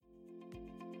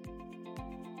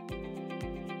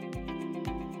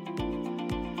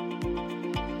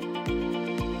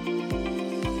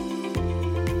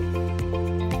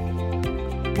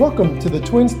Welcome to the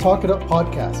Twins Talk It Up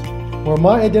podcast, where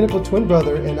my identical twin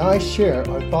brother and I share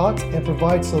our thoughts and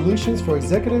provide solutions for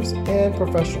executives and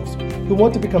professionals who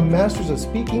want to become masters of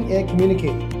speaking and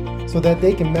communicating so that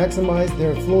they can maximize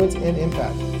their influence and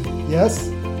impact. Yes,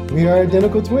 we are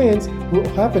identical twins who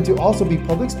happen to also be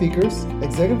public speakers,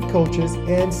 executive coaches,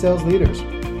 and sales leaders.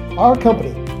 Our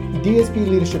company, DSP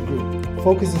Leadership Group,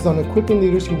 focuses on equipping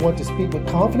leaders who want to speak with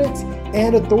confidence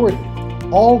and authority,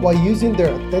 all while using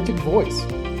their authentic voice.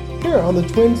 Here on the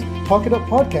Twins Talk It Up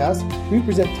podcast, we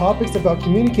present topics about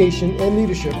communication and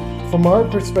leadership from our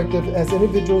perspective as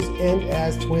individuals and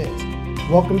as twins.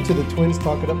 Welcome to the Twins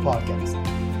Talk It Up podcast.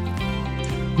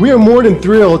 We are more than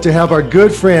thrilled to have our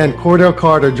good friend Cordell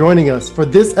Carter joining us for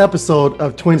this episode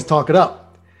of Twins Talk It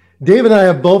Up. Dave and I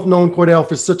have both known Cordell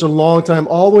for such a long time,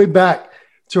 all the way back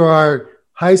to our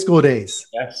high school days.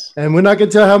 Yes. And we're not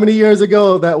going to tell how many years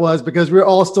ago that was because we're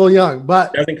all still young,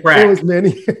 but it was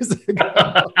many years ago.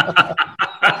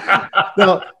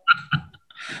 Now,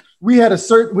 we had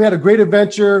a great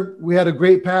adventure. We had a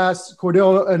great past.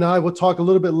 Cordell and I will talk a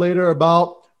little bit later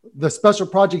about the special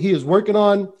project he is working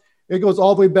on. It goes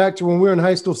all the way back to when we were in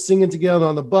high school singing together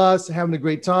on the bus, having a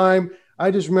great time. I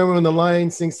just remember when the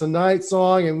Lion Sings Tonight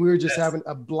song, and we were just having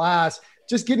a blast.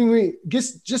 Just getting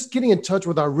in touch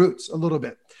with our roots a little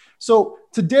bit. So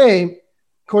today,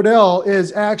 Cordell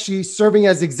is actually serving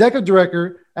as executive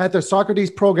director at the Socrates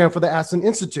program for the Aspen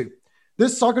Institute.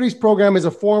 This Socrates program is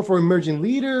a forum for emerging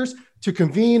leaders to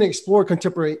convene and explore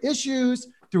contemporary issues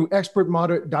through expert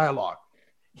moderate dialogue.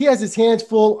 He has his hands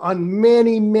full on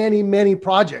many, many, many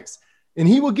projects, and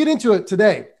he will get into it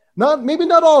today. Maybe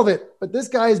not all of it, but this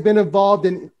guy has been involved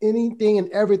in anything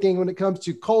and everything when it comes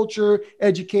to culture,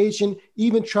 education,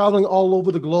 even traveling all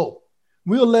over the globe.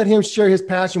 We'll let him share his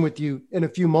passion with you in a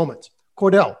few moments.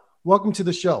 Cordell, welcome to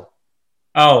the show.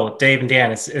 Oh, Dave and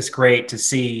Dan, it's great to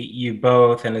see you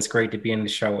both, and it's great to be in the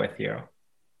show with you.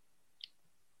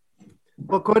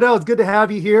 Well, Cordell, it's good to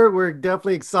have you here. We're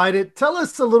definitely excited. Tell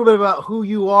us a little bit about who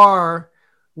you are,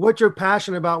 what you're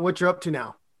passionate about, what you're up to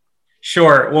now.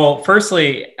 Sure. Well,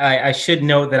 firstly, I should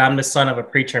note that I'm the son of a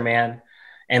preacher man.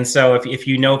 And so if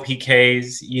you know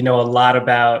PKs, you know a lot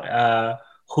about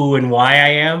who and why I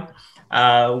am.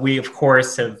 We, of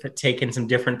course, have taken some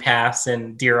different paths,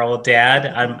 and dear old dad,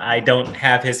 I don't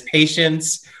have his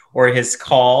patience or his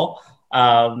call.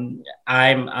 I'm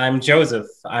Joseph.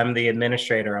 I'm the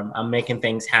administrator. I'm making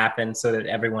things happen so that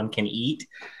everyone can eat.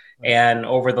 And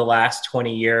over the last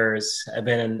 20 years, I've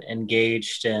been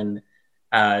engaged in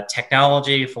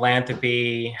technology,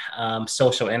 philanthropy,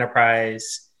 social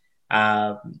enterprise.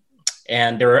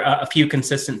 And there are a few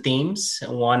consistent themes.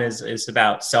 One is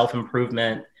about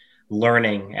self-improvement,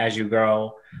 learning as you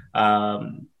grow,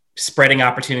 spreading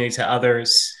opportunity to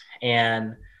others,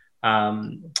 and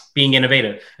being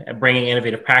innovative, bringing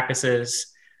innovative practices,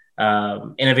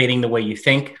 innovating the way you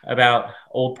think about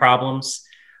old problems,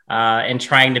 and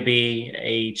trying to be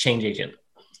a change agent.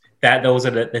 Those are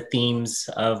the themes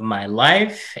of my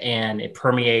life, and it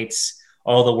permeates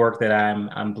all the work that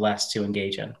I'm blessed to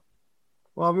engage in.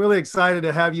 Well, I'm really excited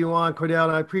to have you on, Cordell,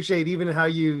 and I appreciate even how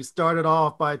you started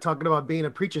off by talking about being a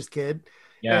preacher's kid.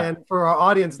 Yeah. And for our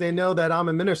audience, they know that I'm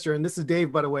a minister, and this is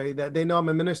Dave, by the way, that they know I'm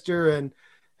a minister and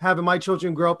having my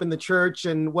children grow up in the church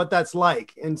and what that's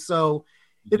like. And so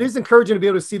it is encouraging to be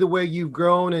able to see the way you've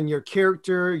grown and your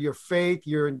character, your faith,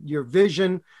 your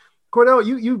vision. Cordell,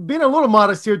 you've been a little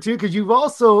modest here too, because you've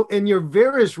also, in your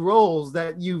various roles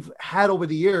that you've had over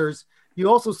the years, you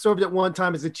also served at one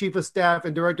time as the chief of staff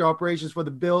and director of operations for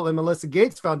the Bill and Melissa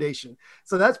Gates Foundation.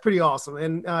 So that's pretty awesome.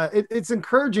 And it's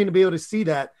encouraging to be able to see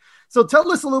that. So tell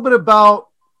us a little bit about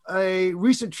a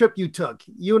recent trip you took.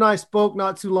 You and I spoke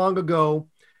not too long ago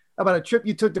about a trip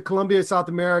you took to Colombia, South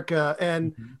America,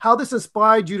 and how this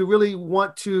inspired you to really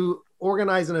want to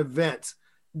organize an event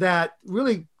that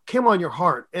really came on your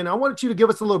heart. And I wanted you to give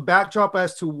us a little backdrop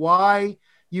as to why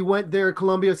you went there,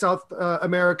 Colombia, South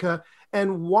America,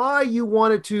 and why you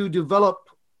wanted to develop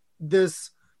this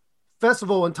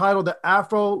festival entitled the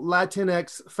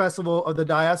Afro-Latinx Festival of the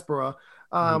Diaspora.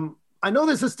 I know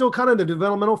this is still kind of the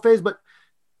developmental phase, but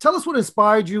tell us what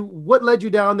inspired you, what led you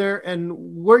down there, and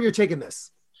where you're taking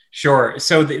this. Sure.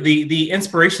 So the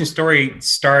inspiration story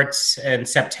starts in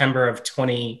September of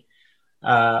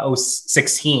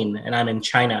 2016, and I'm in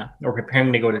China, or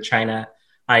preparing to go to China.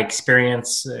 I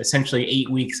experienced essentially 8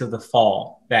 weeks of the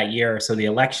fall that year. So the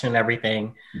election and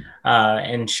everything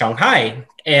in Shanghai.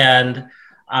 And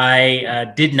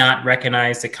I did not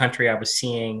recognize the country I was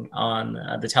seeing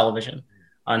on the television,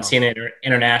 on CNN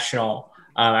International.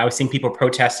 I was seeing people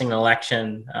protesting the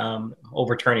election,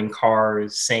 overturning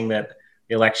cars, saying that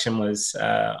the election was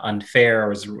unfair or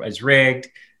was rigged.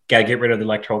 got to get rid of the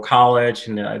electoral college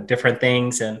and different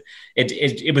things. And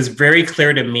it was very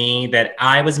clear to me that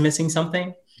I was missing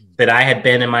something, that I had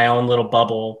been in my own little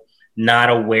bubble, not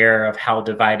aware of how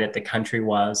divided the country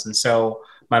was. And so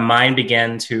my mind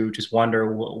began to just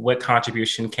wonder, what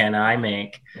contribution can I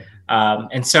make?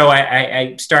 And so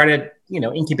I started,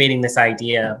 incubating this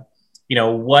idea,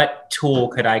 what tool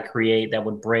could I create that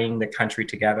would bring the country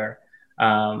together?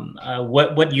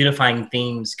 What unifying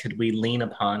themes could we lean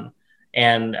upon?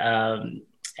 And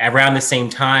around the same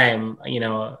time,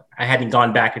 I hadn't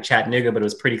gone back to Chattanooga, but it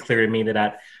was pretty clear to me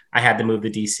that I had to move to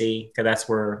DC, because that's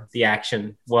where the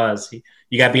action was.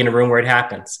 You got to be in a room where it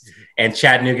happens. And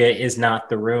Chattanooga is not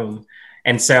the room.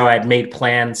 And so I'd made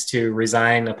plans to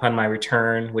resign upon my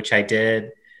return, which I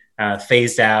did,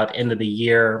 phased out end of the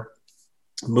year,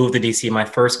 moved to DC. My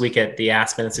first week at the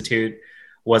Aspen Institute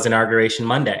was Inauguration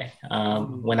Monday.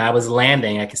 When I was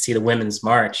landing, I could see the Women's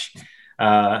March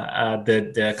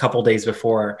the couple days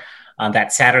before,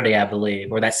 that Saturday, I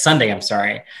believe, or that Sunday, I'm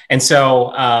sorry. And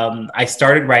so I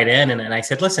started right in and I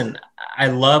said, listen, I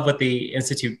love what the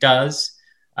Institute does.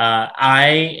 I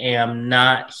am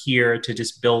not here to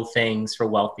just build things for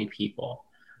wealthy people.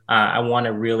 I want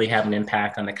to really have an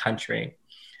impact on the country.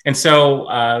 And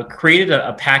so created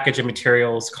a package of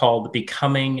materials called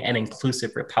Becoming an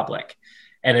Inclusive Republic.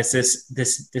 And it's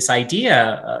this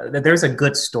idea that there's a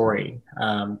good story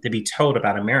to be told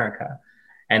about America.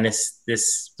 And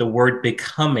the word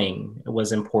becoming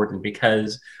was important,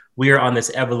 because we are on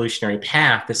this evolutionary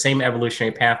path, the same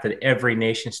evolutionary path that every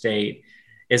nation state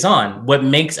is on. What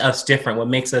makes us different, what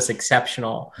makes us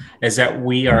exceptional, is that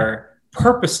we are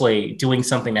purposely doing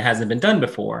something that hasn't been done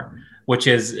before, which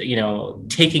is,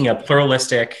 taking a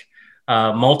pluralistic,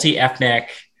 multi-ethnic,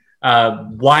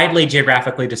 widely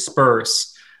geographically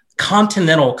dispersed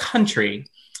continental country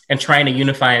and trying to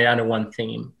unify it under one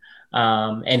theme.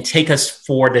 And take us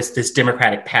for this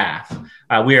democratic path.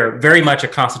 We are very much a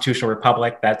constitutional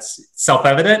republic. That's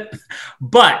self-evident.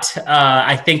 But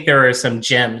I think there are some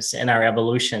gems in our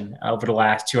evolution over the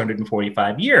last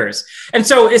 245 years. And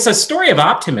so it's a story of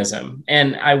optimism.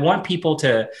 And I want people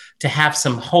to have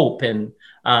some hope in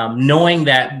knowing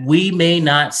that we may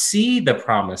not see the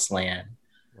promised land,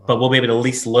 but we'll be able to at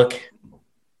least look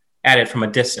at it from a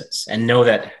distance and know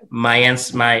that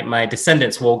my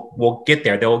descendants will get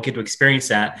there. They will get to experience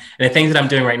that. And the things that I'm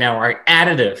doing right now are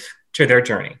additive to their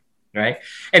journey, right?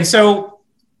 And so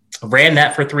ran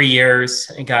that for 3 years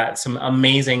and got some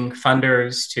amazing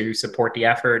funders to support the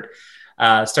effort.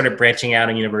 Started branching out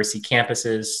on university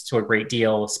campuses to a great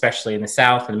deal, especially in the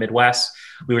South and the Midwest.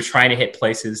 We were trying to hit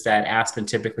places that Aspen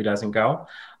typically doesn't go.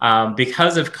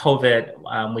 Because of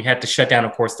COVID, we had to shut down,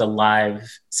 of course, the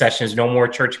live sessions. No more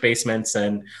church basements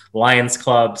and Lions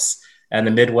clubs and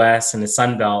the Midwest and the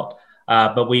Sun Belt.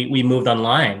 But we moved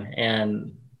online,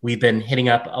 and we've been hitting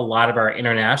up a lot of our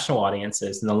international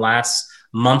audiences. In the last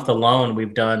month alone,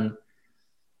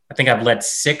 I think I've led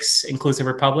 6 inclusive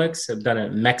republics. I've done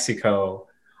it in Mexico,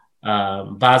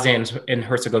 Bosnia and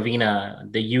Herzegovina,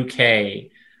 the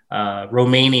UK,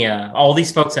 Romania, all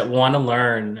these folks that want to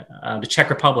learn, the Czech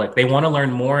Republic, they want to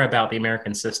learn more about the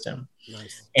American system.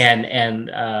 Nice.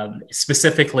 and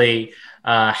specifically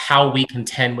how we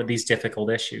contend with these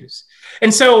difficult issues.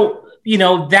 And so,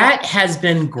 that has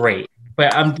been great,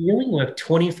 but I'm dealing with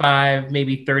 25,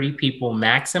 maybe 30 people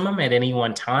maximum at any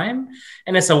one time.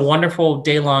 And it's a wonderful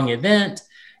day-long event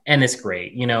and it's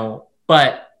great,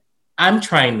 but I'm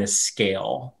trying to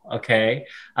scale. Okay.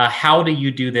 How do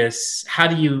you do this? How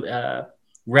do you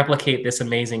replicate this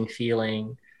amazing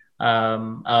feeling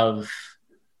of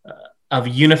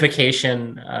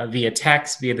unification via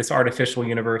text, via this artificial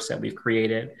universe that we've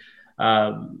created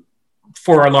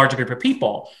for a larger group of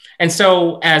people? And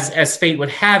so as fate would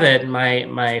have it,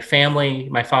 my family,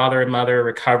 my father and mother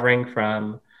recovering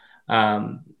from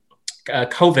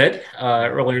COVID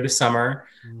earlier this summer,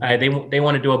 they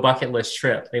want to do a bucket list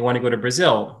trip. They want to go to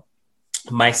Brazil.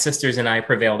 My sisters and I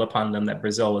prevailed upon them that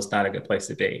Brazil was not a good place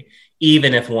to be,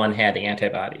 even if one had the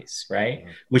antibodies, right?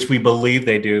 Which we believe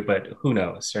they do, but who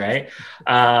knows, right?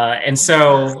 And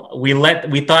so we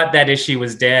thought that issue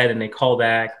was dead, and they called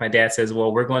back. My dad says,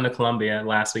 well, we're going to Colombia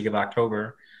last week of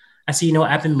October. I said,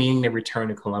 I've been meaning to return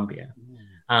to Colombia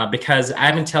because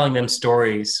I've been telling them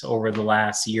stories over the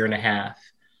last year and a half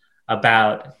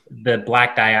about the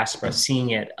Black diaspora, seeing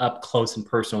it up close and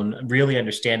personal and really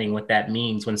understanding what that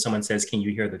means when someone says, can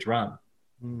you hear the drum?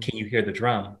 Can you hear the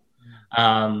drum?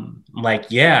 Like,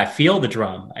 yeah, I feel the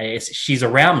drum. She's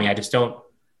around me. I just don't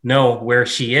know where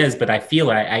she is, but I feel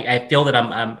it. I feel that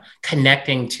I'm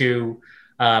connecting to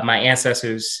my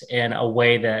ancestors in a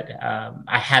way that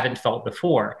I haven't felt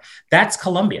before. That's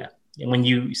Colombia. And when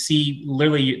you see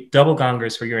literally double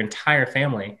gongers for your entire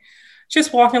family,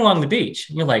 just walking along the beach,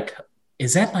 and you're like,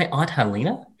 is that my Aunt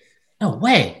Helena? No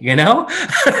way, you know?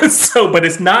 But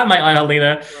it's not my Aunt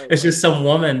Helena. It's just some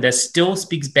woman that still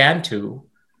speaks Bantu,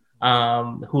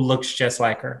 who looks just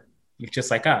like her, just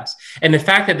like us. And the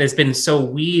fact that it's been so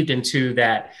weaved into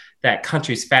that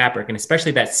country's fabric, and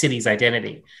especially that city's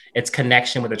identity, its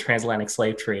connection with the transatlantic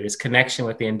slave trade, its connection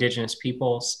with the indigenous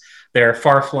peoples, their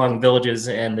far-flung villages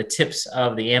and the tips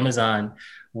of the Amazon,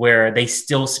 where they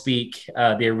still speak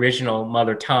the original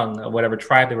mother tongue of whatever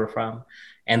tribe they were from.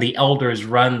 And the elders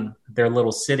run their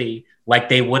little city like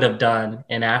they would have done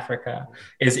in Africa.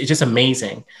 It's just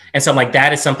amazing. And so I'm like,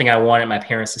 that is something I wanted my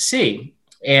parents to see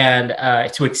and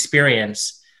to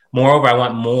experience. Moreover, I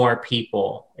want more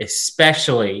people,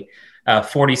 especially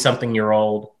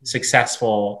 40-something-year-old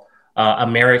successful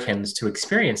Americans, to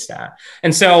experience that.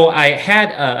 And so I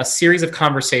had a series of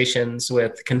conversations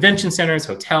with convention centers,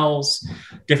 hotels,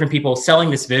 different people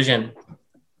selling this vision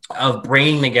of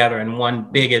bringing together in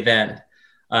one big event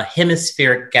a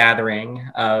hemispheric gathering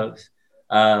of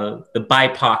the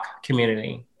BIPOC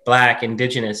community, Black,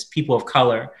 Indigenous, people of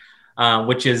color,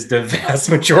 which is the vast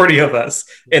majority of us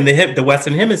in the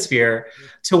Western Hemisphere,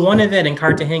 to one event in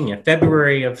Cartagena,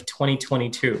 February of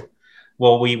 2022,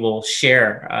 where we will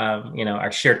share, our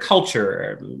shared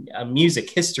culture,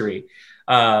 music, history,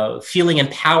 feeling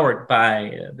empowered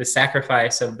by the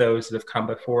sacrifice of those that have come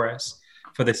before us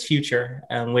for this future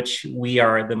in which we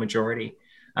are the majority.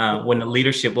 When the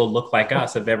leadership will look like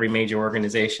us of every major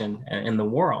organization in the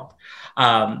world.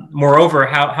 Moreover,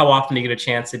 how often do you get a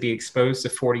chance to be exposed to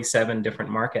 47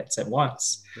 different markets at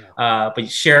once?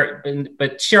 But share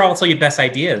also your best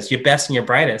ideas, your best and your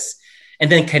brightest,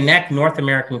 and then connect North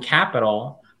American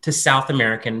capital to South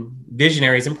American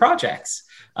visionaries and projects.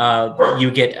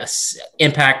 You get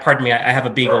impact. Pardon me, I have a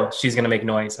beagle. She's going to make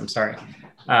noise. I'm sorry.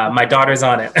 My daughter's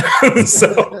on it.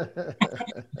 So.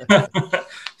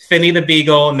 Finny the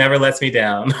Beagle never lets me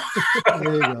down.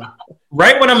 There you go.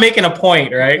 Right when I'm making a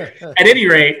point, right? At any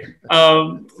rate,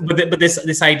 but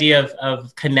this idea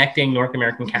of connecting North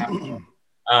American capital,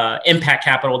 impact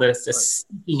capital that's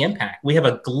seeking impact. We have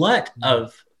a glut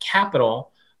of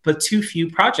capital, but too few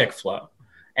project flow.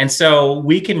 And so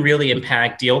we can really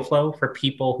impact deal flow for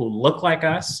people who look like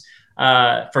us,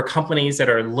 for companies that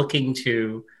are looking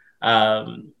to be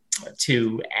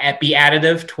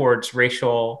additive towards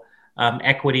racial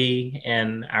equity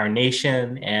in our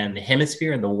nation and the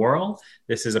hemisphere and the world.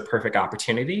 This is a perfect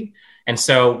opportunity. And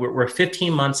so we're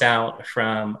 15 months out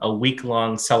from a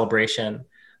week-long celebration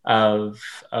of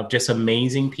just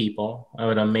amazing people, of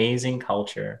an amazing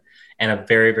culture, and a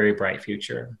very, very bright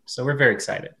future. So we're very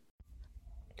excited.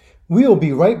 We'll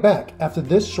be right back after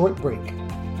this short break.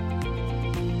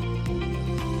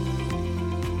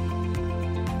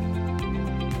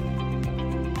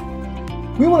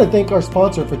 We want to thank our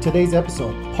sponsor for today's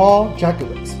episode, Paul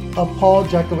Jacowitz of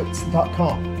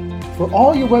pauljacowitz.com. For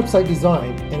all your website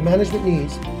design and management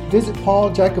needs, visit Paul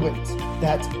Jacowitz.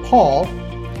 That's Paul,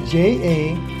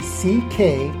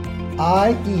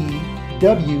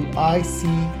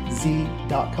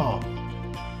 JACKIEWICZ.com.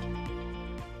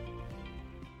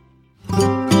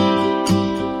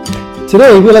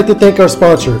 Today, we'd like to thank our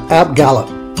sponsor, AppGallop,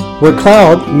 where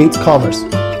cloud meets commerce.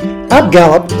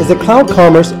 AppGallop is a cloud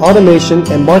commerce automation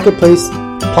and marketplace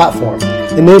platform,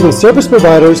 enabling service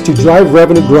providers to drive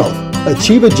revenue growth,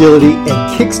 achieve agility,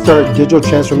 and kickstart digital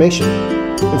transformation.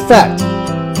 In fact,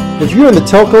 if you're in the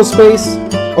telco space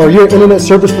or you're an internet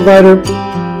service provider,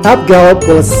 AppGallop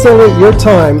will accelerate your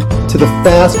time to the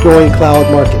fast-growing cloud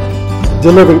market,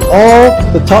 delivering all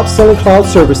the top-selling cloud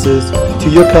services to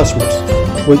your customers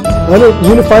with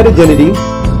unified identity,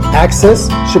 access,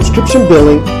 subscription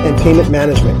billing, and payment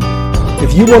management.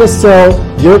 If you want to sell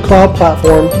your cloud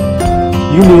platform,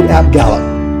 you need AppGallop.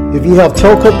 If you have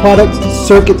telco products,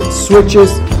 circuits,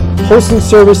 switches, hosting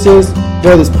services,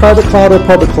 whether it's private cloud or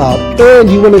public cloud, and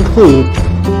you want to include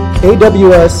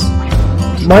AWS,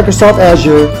 Microsoft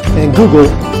Azure, and Google,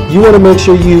 you want to make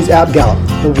sure you use AppGallop,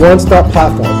 the one-stop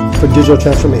platform for digital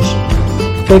transformation.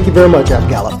 Thank you very much,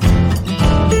 AppGallop.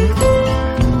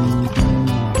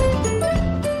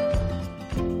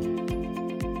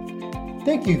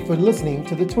 Thank you for listening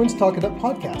to the Twins Talk It Up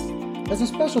podcast. As a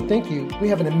special thank you, we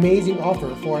have an amazing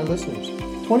offer for our listeners.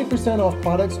 20% off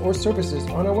products or services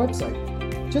on our website.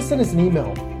 Just send us an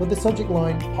email with the subject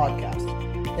line podcast,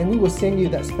 and we will send you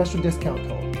that special discount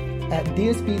code at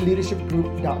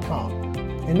dsbleadershipgroup.com.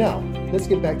 And now, let's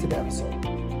get back to the episode.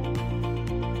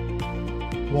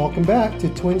 Welcome back to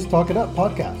Twins Talk It Up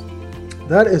podcast.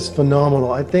 That is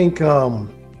phenomenal. I think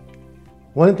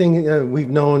One thing we've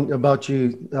known about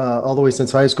you all the way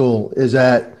since high school is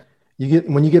that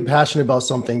when you get passionate about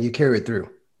something, you carry it through.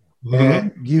 Mm-hmm.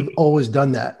 And you've always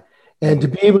done that. And to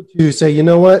be able to say, you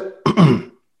know what,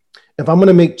 if I'm going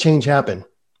to make change happen,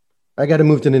 I got to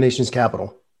move to the nation's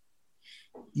capital.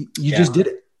 You just did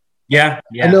it. Yeah.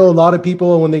 I know a lot of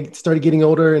people, when they started getting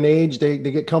older in age, they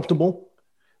get comfortable.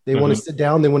 They want to sit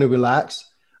down. They want to relax.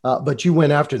 But you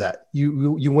went after that.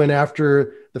 You went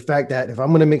after the fact that if I'm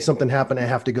going to make something happen, I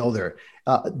have to go there.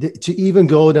 To even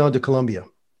go down to Colombia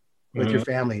with your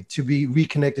family, to be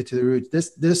reconnected to the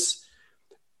roots.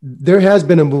 There has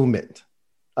been a movement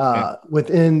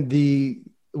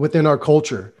within our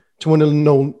culture to want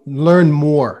to learn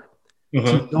more,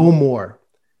 to know more,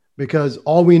 because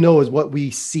all we know is what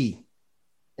we see,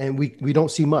 and we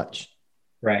don't see much.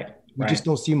 Right. We just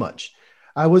don't see much.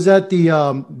 I was at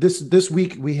the this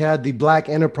week we had the Black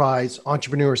Enterprise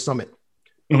Entrepreneur Summit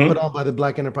put on by the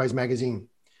Black Enterprise magazine.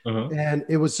 And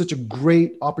it was such a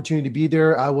great opportunity to be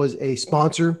there. I was a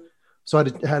sponsor, so I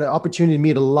had an opportunity to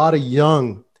meet a lot of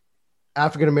young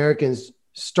African Americans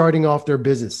starting off their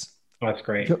business. That's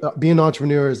great. Being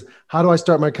entrepreneurs. How do I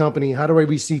start my company? How do I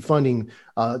receive funding?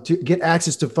 To get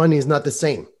access to funding is not the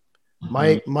same.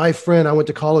 My friend I went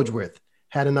to college with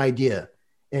had an idea,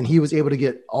 and he was able to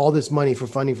get all this money for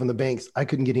funding from the banks. I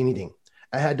couldn't get anything.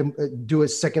 I had to do a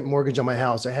second mortgage on my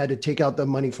house. I had to take out the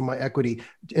money from my equity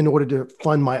in order to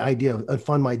fund my idea and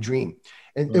fund my dream.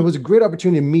 And it was a great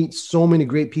opportunity to meet so many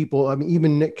great people. I mean,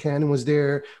 even Nick Cannon was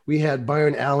there. We had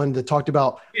Byron Allen that talked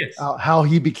about how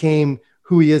he became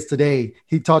who he is today.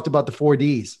 He talked about the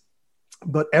 4Ds,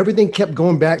 but everything kept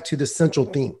going back to the central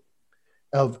theme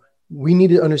of we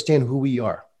need to understand who we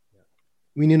are.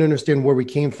 We need to understand where we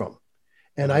came from.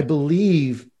 And I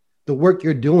believe the work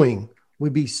you're doing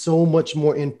would be so much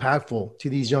more impactful to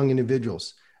these young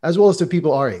individuals, as well as to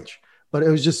people our age. But it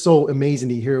was just so amazing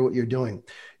to hear what you're doing.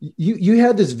 You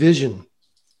had this vision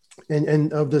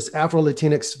and of this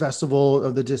Afro-Latinx festival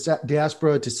of the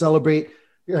diaspora to celebrate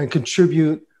and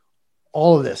contribute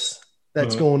all of this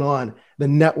that's going on, the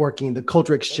networking, the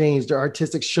culture exchange, the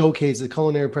artistic showcase, the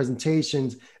culinary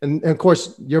presentations, and of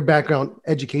course, your background,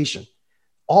 education.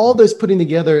 All this putting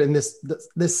together in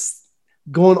this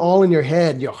going all in your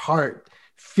head, your heart,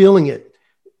 feeling it.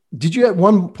 Did you at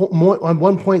one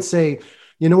point say,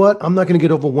 you know what, I'm not going to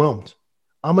get overwhelmed.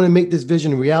 I'm going to make this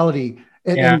vision reality.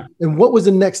 And what was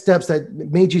the next steps that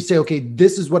made you say, okay,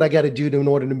 this is what I got to do in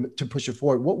order to push it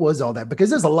forward? What was all that? Because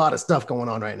there's a lot of stuff going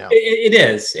on right now. It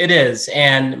is.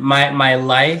 And my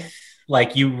life,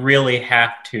 like, you really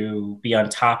have to be on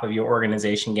top of your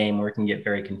organization game, or it can get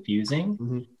very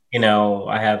confusing. You know,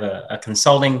 I have a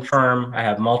consulting firm. I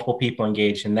have multiple people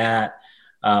engaged in that.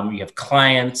 You have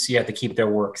clients. You have to keep their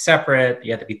work separate.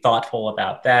 You have to be thoughtful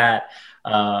about that.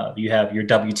 You have your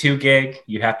W-2 gig.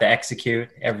 You have to execute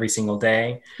every single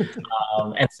day.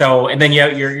 And then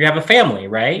you have a family,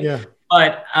 right? Yeah.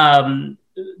 But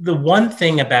the one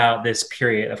thing about this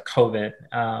period of COVID,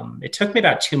 it took me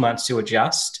about 2 months to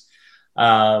adjust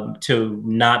to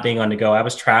not being on the go. I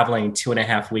was traveling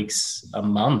 2.5 weeks a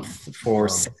month for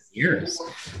 6 years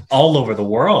all over the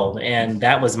world. And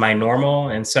that was my normal.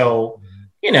 And so,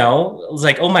 you know, it was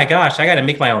like, oh my gosh, I got to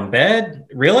make my own bed.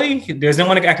 Really? There's no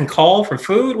one I can call for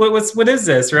food. What is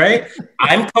this? Right?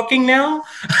 I'm cooking now.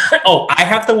 Oh, I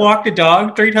have to walk the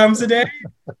dog 3 times a day.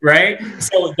 Right.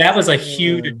 So that was a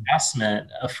huge adjustment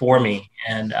for me.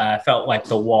 And I felt like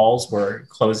the walls were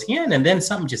closing in, and then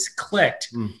something just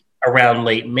clicked around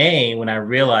late May when I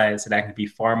realized that I could be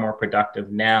far more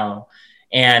productive now.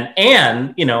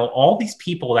 And, you know, all these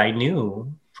people that I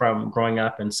knew from growing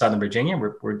up in Southern Virginia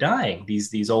were dying,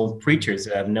 these old preachers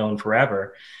that I've known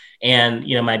forever. And,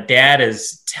 you know, my dad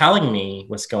is telling me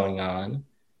what's going on,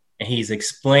 and he's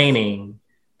explaining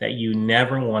that you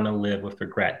never want to live with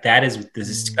regret. That is the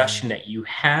discussion that you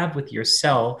have with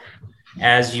yourself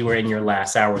as you were in your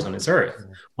last hours on this earth.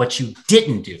 What you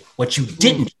didn't do, what you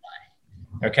didn't try.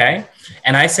 Okay.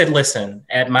 And I said, listen,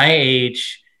 at my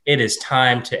age, it is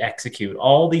time to execute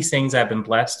all these things I've been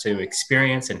blessed to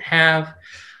experience and have.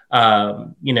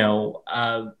 You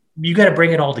got to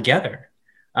bring it all together.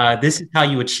 This is how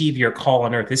you achieve your call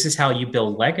on earth. This is how you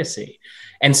build legacy.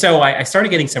 And so I started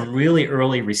getting some really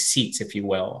early receipts, if you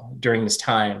will, during this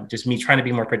time, just me trying to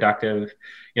be more productive.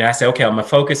 You know, I said, okay, I'm going to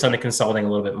focus on the consulting a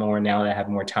little bit more now that I have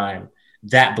more time.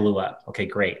 That blew up. Okay,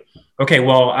 great. Okay,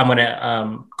 well, I'm going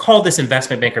to call this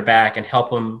investment banker back and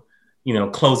help him, you know,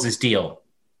 close this deal.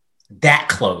 That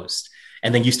closed.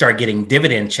 And then you start getting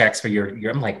dividend checks for your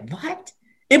I'm like, what?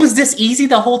 It was this easy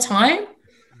the whole time?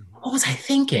 What was I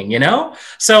thinking, you know?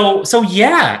 So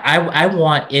yeah, I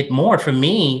want it more. For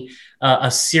me,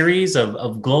 a series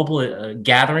of global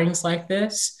gatherings like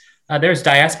this, there's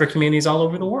diaspora communities all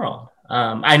over the world.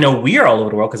 I know we are all over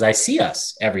the world because I see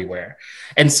us everywhere.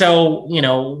 And so,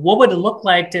 what would it look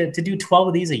like to do 12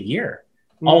 of these a year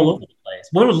all over the place?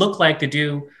 What would it look like to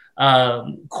do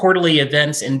quarterly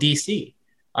events in DC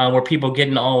where people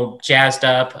getting all jazzed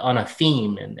up on a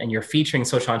theme and you're featuring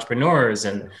social entrepreneurs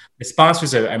and the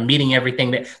sponsors are meeting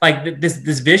everything that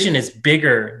this vision is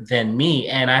bigger than me.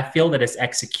 And I feel that it's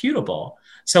executable.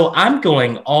 So I'm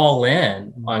going all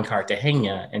in on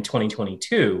Cartagena in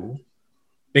 2022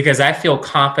 because I feel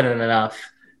confident enough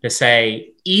to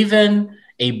say even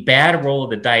a bad roll of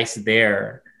the dice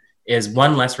there is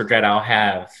one less regret I'll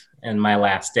have in my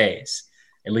last days.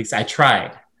 At least I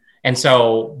tried. And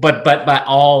so, but by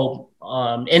all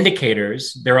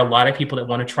indicators, there are a lot of people that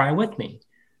want to try with me.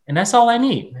 And that's all I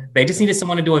need. They just needed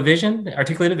someone to do a vision,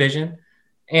 articulate a vision.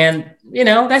 And,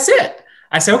 that's it.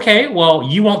 I said, okay, well,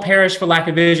 you won't perish for lack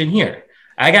of vision here.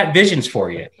 I got visions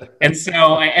for you. And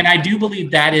so, and I do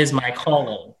believe that is my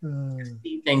calling, to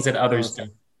see things that others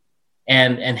don't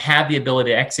and have the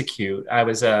ability to execute. I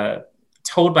was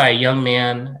told by a young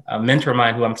man, a mentor of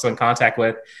mine who I'm still in contact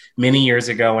with many years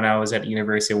ago when I was at the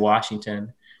University of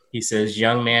Washington. He says,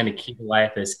 young man, the key to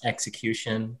life is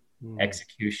execution,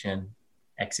 execution,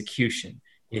 execution.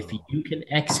 If you can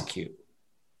execute,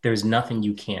 there's nothing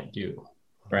you can't do.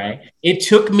 Right. It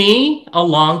took me a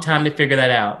long time to figure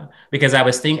that out because I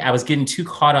was getting too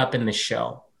caught up in the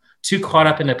show, too caught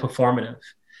up in the performative.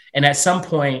 And at some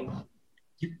point,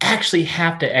 you actually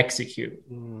have to execute.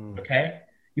 Okay.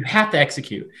 You have to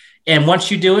execute. And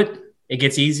once you do it, it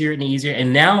gets easier and easier.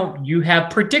 And now you have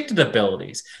predictive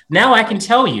abilities. Now I can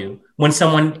tell you when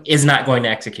someone is not going to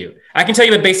execute. I can tell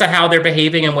you based on how they're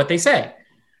behaving and what they say,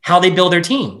 how they build their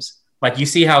teams. Like you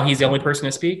see how he's the only person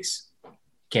that speaks,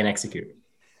 can't execute.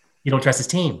 You don't trust his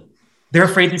team. They're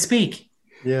afraid to speak.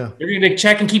 Yeah. They're going to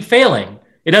check and keep failing.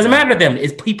 It doesn't matter to them.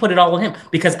 He put it all on him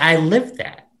because I lived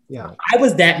that. Yeah. I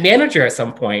was that manager at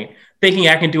some point thinking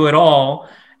I can do it all.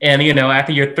 And,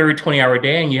 after your third 20-hour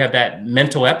day and you have that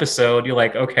mental episode, you're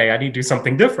like, okay, I need to do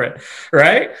something different.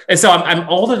 Right. And so I'm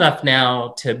old enough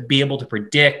now to be able to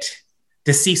predict,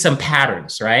 to see some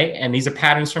patterns. Right. And these are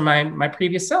patterns from my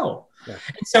previous self. Yeah.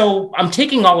 And so I'm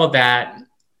taking all of that,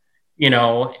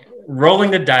 rolling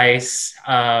the dice,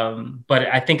 but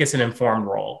I think it's an informed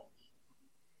roll.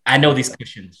 I know these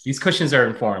cushions are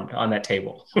informed on that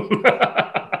table.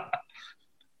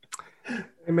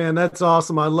 Hey man, that's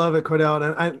awesome. I love it,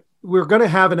 Cordell. And we're going to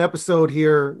have an episode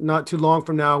here not too long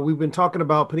from now. We've been talking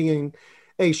about putting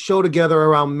a show together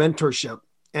around mentorship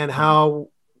and how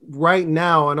right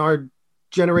now in our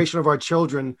generation of our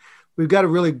children, we've got to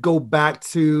really go back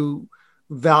to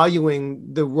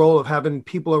valuing the role of having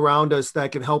people around us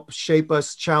that can help shape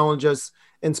us, challenge us,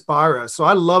 inspire us. So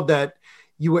I love that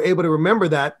you were able to remember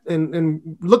that and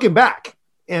looking back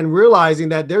and realizing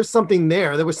that there's something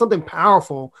there. There was something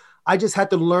powerful. I just had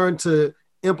to learn to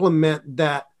implement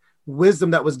that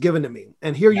wisdom that was given to me.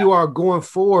 And here you are going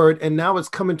forward, and now it's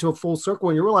coming to a full circle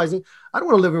and you're realizing I don't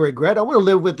want to live in regret. I want to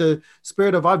live with the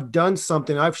spirit of I've done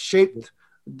something. I've shaped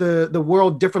the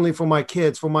world differently for my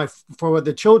kids, for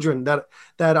the children that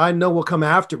I know will come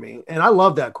after me. And I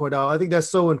love that, Cordell. I think that's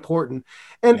so important.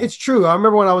 And it's true. I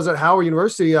remember when I was at Howard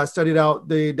University, I studied out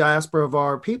the diaspora of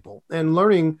our people and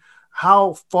learning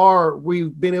how far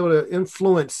we've been able to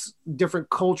influence different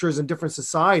cultures and different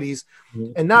societies.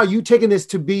 Mm-hmm. And now you taking this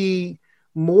to be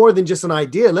more than just an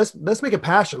idea. Let's make it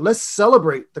passion. Let's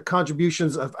celebrate the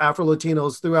contributions of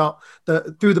Afro-Latinos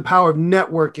through the power of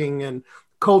networking and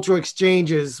cultural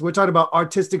exchanges. We're talking about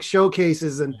artistic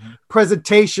showcases and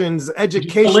presentations,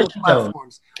 educational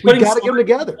platforms. We got to get them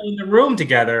together. In the room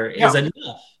together is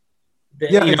enough.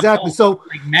 Exactly. So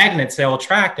like magnets, they'll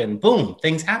attract and boom,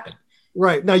 things happen.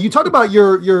 Right. Now you talked about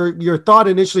your thought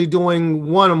initially doing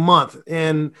one a month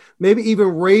and maybe even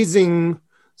raising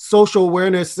social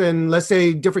awareness in, let's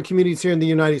say, different communities here in the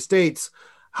United States.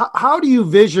 How do you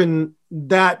vision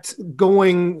that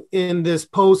going in this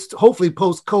hopefully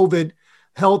post-COVID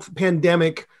health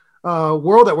pandemic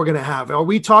world that we're going to have? Are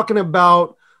we talking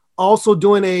about also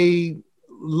doing a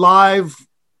live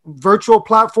virtual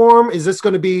platform? Is this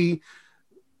going to be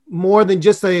more than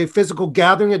just a physical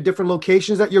gathering at different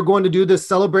locations that you're going to do this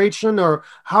celebration, or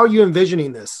how are you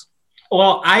envisioning this?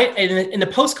 Well, in the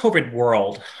post-COVID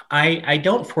world, I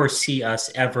don't foresee us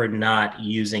ever not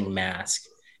using masks,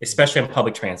 especially in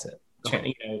public transit.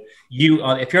 Okay.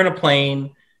 If you're on a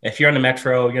plane, if you're on a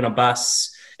metro, you're on a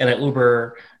bus, and an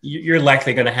Uber, you're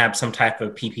likely going to have some type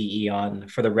of PPE on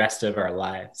for the rest of our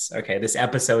lives. Okay, this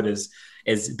episode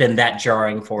has been that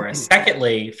jarring for us.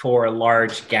 Secondly, for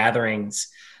large gatherings,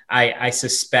 I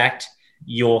suspect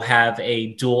you'll have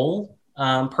a dual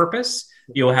purpose.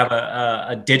 You'll have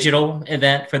a digital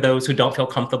event for those who don't feel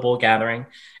comfortable gathering,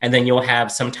 and then you'll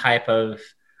have some type of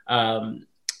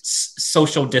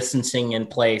social distancing in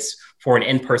place for an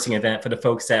in-person event for the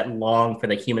folks that long for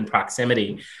the human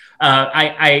proximity.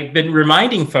 I've been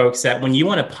reminding folks that when you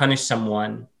want to punish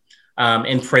someone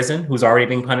in prison who's already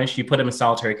being punished, you put them in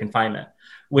solitary confinement,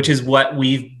 which is what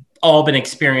we've all been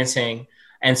experiencing.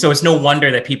 And so it's no wonder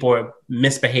that people are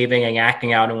misbehaving and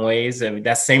acting out in ways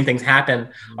that same things happen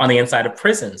on the inside of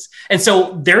prisons. And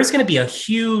so there's going to be a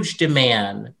huge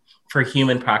demand for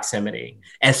human proximity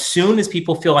as soon as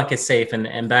people feel like it's safe.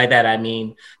 And by that, I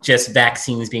mean just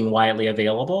vaccines being widely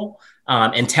available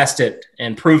and tested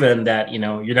and proven that, you're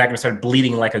not going to start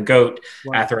bleeding like a goat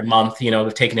after a month,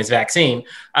 of taking this vaccine.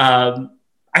 I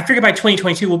figure by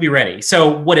 2022, we'll be ready.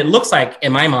 So what it looks like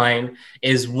in my mind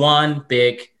is one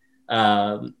big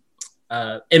in-person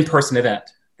event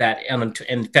that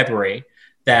in February,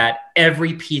 that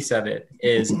every piece of it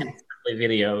is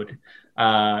videoed.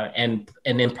 And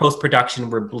in post-production,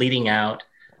 we're bleeding out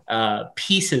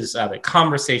pieces of it,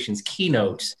 conversations,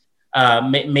 keynotes.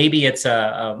 Maybe it's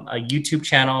a YouTube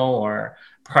channel, or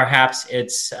perhaps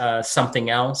it's something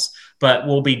else, but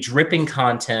we'll be dripping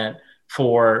content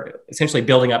for essentially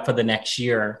building up for the next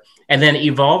year, and then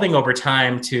evolving over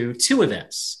time to 2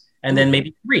 events, and then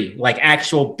maybe 3, like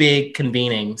actual big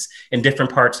convenings in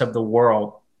different parts of the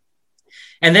world.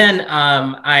 And then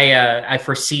I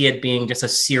foresee it being just a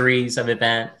series of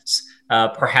events,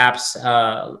 perhaps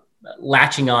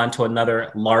latching on to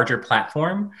another larger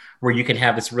platform where you can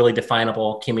have this really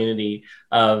definable community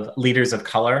of leaders of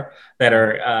color that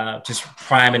are just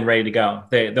prime and ready to go.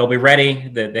 They'll be ready.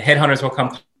 The headhunters will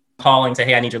come calling, say,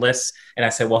 hey, I need your list. And I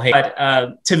said, well, hey,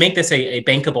 but to make this a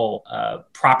bankable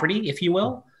property, if you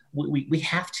will, we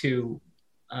have to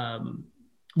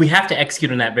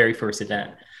execute on that very first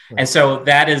event. And so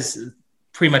that is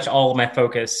pretty much all of my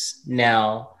focus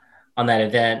now on that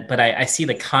event. But I see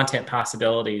the content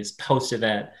possibilities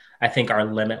post-event, I think, are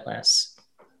limitless.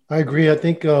 I agree. I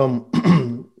think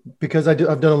because I've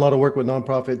done a lot of work with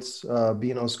nonprofits,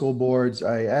 being on school boards.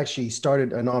 I actually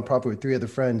started a nonprofit with 3 other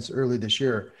friends early this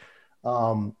year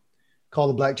called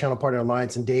the Black Channel Partner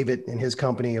Alliance. And David and his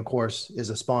company, of course, is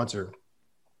a sponsor.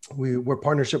 We're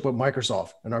partnership with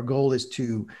Microsoft. And our goal is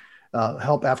to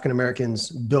help African Americans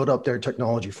build up their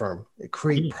technology firm,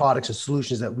 create products and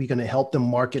solutions that we're going to help them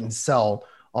market and sell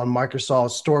on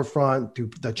Microsoft's storefront, through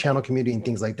the channel community and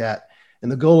things like that.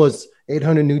 And the goal is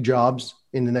 800 new jobs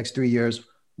in the next 3 years,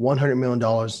 $100 million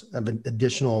of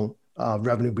additional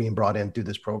revenue being brought in through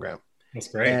this program. That's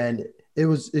great. And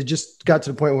it just got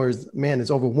to the point where,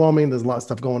 it's overwhelming. There's a lot of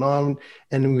stuff going on.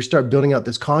 And then we start building out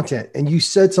this content. And you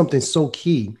said something so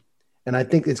key, and I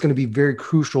think it's going to be very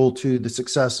crucial to the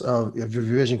success of your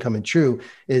vision coming true,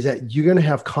 is that you're going to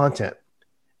have content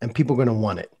and people are going to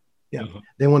want it. Yeah.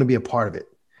 They want to be a part of it.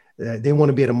 They want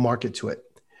to be able to market to it.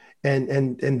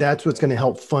 And that's what's going to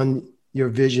help fund your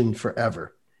vision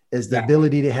forever, is the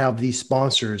ability to have these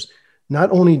sponsors,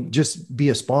 not only just be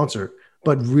a sponsor,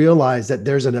 but realize that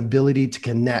there's an ability to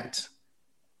connect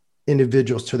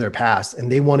individuals to their past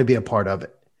and they want to be a part of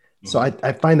it. So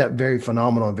I find that very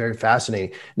phenomenal and very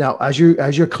fascinating. Now, as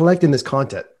you're collecting this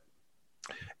content,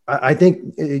 I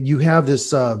think you have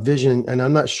this vision, and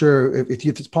I'm not sure if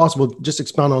it's possible, just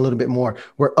expound on a little bit more,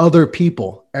 where other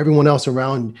people, everyone else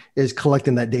around is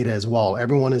collecting that data as well.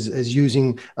 Everyone is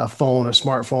using a phone, a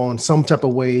smartphone, some type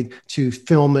of way to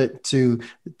film it, to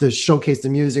showcase the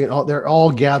music, and they're all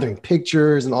gathering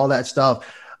pictures and all that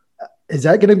stuff. Is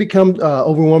that going to become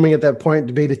overwhelming at that point,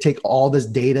 to be able to take all this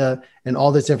data and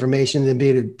all this information and be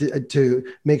able to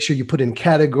make sure you put in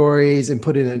categories and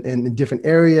put it in different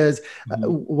areas?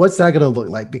 What's that going to look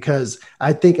like? Because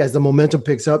I think as the momentum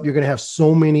picks up, you're going to have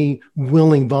so many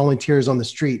willing volunteers on the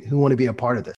street who want to be a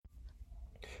part of this.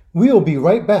 We'll be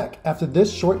right back after this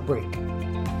short break.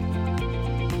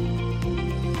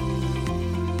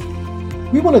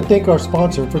 We want to thank our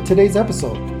sponsor for today's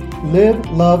episode, Live,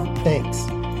 Love, Thanks.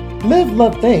 Live,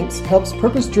 Love, Thanks helps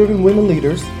purpose-driven women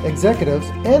leaders, executives,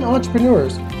 and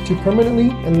entrepreneurs to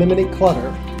permanently eliminate clutter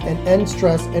and end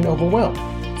stress and overwhelm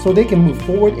so they can move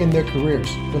forward in their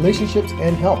careers, relationships,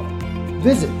 and health.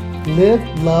 Visit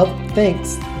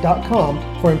livelovethanks.com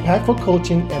for impactful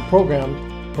coaching and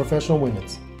program professional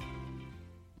women's.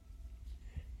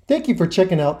 Thank you for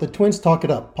checking out the Twins Talk It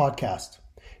Up podcast.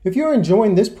 If you're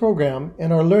enjoying this program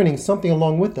and are learning something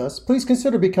along with us, please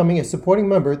consider becoming a supporting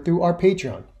member through our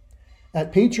Patreon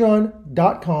at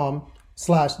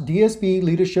patreon.com/DSB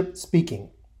Leadership Speaking.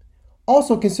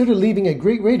 Also consider leaving a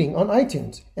great rating on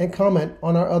iTunes and comment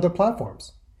on our other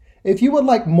platforms. If you would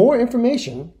like more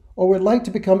information or would like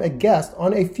to become a guest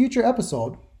on a future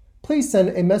episode, please send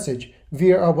a message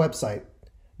via our website,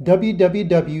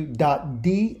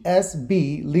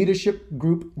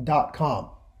 www.dsbleadershipgroup.com.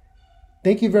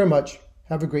 Thank you very much.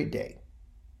 Have a great day.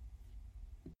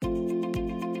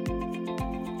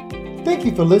 Thank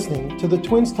you for listening to the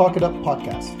Twins Talk It Up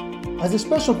podcast. As a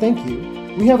special thank you,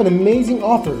 we have an amazing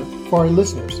offer for our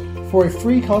listeners for a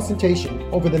free consultation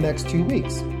over the next 2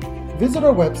 weeks. Visit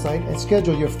our website and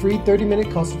schedule your free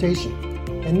 30-minute consultation.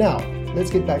 And now,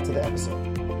 let's get back to the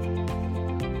episode.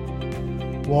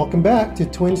 Welcome back to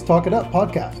Twins Talk It Up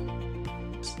podcast.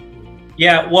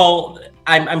 Yeah, well,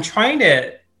 I'm trying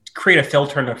to create a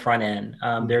filter in the front end.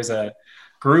 There's a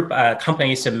group, a company I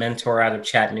used to mentor out of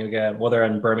Chattanooga, well, they're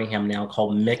in Birmingham now,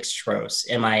 called Mixtros,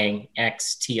 Mixtroz.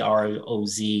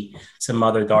 It's a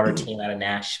mother-daughter team out of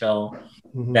Nashville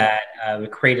that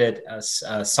created a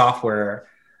software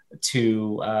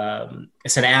to,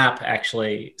 it's an app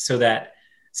actually, so that,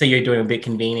 say you're doing a big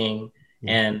convening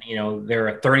and, you know, there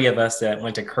are 30 of us that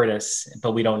went to Curtis,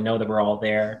 but we don't know that we're all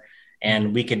there.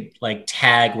 And we could like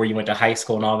tag where you went to high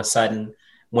school, and all of a sudden,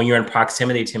 when you're in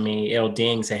proximity to me, it'll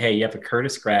ding, say, hey, you have a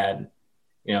Curtis grad,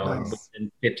 you know, within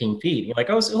 15 feet. You're like,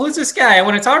 oh, so who's this guy? I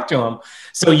want to talk to him.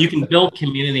 So you can build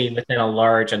community within a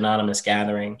large anonymous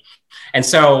gathering. And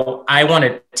so I want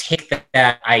to take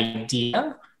that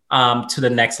idea to the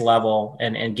next level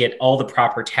and get all the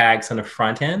proper tags on the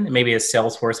front end. Maybe it's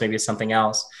Salesforce, maybe it's something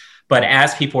else. But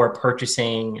as people are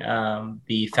purchasing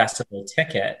the festival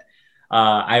ticket,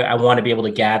 I want to be able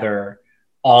to gather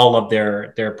all of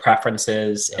their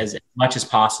preferences as much as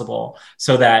possible,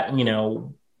 so that, you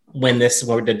know, when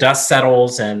the dust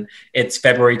settles and it's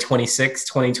February 26,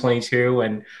 2022,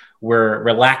 and we're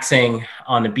relaxing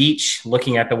on the beach,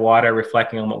 looking at the water,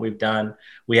 reflecting on what we've done,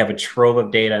 we have a trove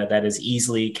of data that is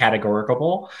easily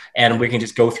categoricable, and we can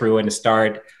just go through and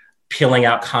start peeling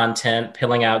out content,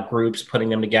 peeling out groups, putting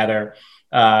them together.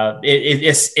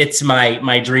 It's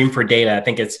my dream for data. I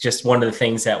think it's just one of the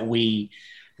things that we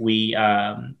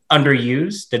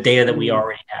underuse, the data that we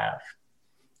already have.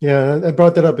 Yeah, I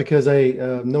brought that up because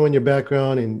knowing your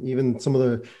background and even some of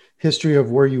the history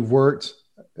of where you've worked,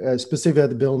 specifically at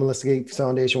the Bill and Melinda Gates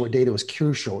Foundation, where data was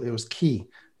crucial. It was key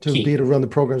to be able to run the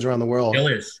programs around the world.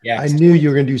 It is, yeah. I knew you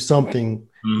were going to do something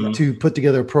to put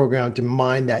together a program to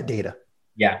mine that data.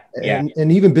 Yeah.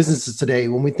 And even businesses today,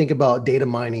 when we think about data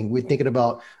mining, we're thinking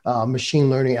about machine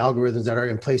learning algorithms that are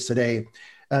in place today.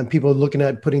 And people are looking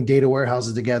at putting data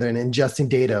warehouses together and ingesting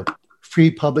data, free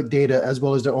public data, as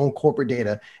well as their own corporate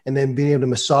data, and then being able to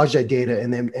massage that data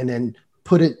and then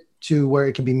put it to where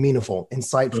it can be meaningful,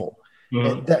 insightful.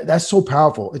 And that's so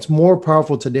powerful. It's more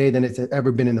powerful today than it's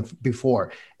ever been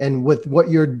before. And with what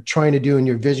you're trying to do and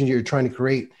your vision you're trying to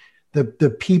create,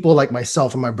 the people like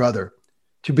myself and my brother,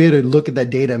 to be able to look at that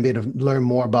data and be able to learn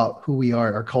more about who we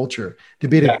are, our culture, to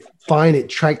be able to find it,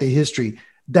 track the history,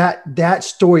 that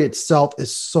story itself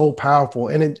is so powerful.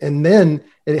 And then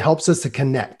it helps us to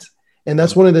connect. And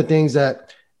that's one of the things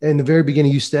that in the very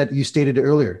beginning, you stated it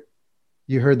earlier,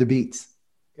 you heard the beats.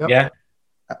 Yep. Yeah.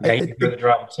 You heard the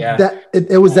drums. Yeah.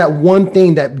 It was that one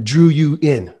thing that drew you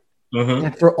in.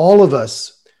 And for all of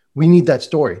us, we need that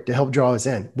story to help draw us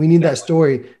in. We need that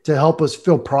story to help us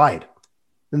feel pride.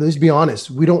 And let's be honest,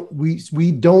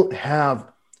 we don't have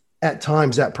at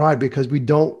times that pride because we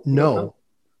don't know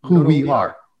who we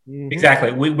are.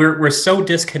 Exactly. We're so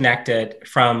disconnected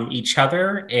from each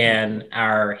other and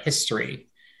our history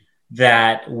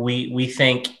that we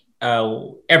think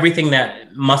everything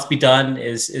that must be done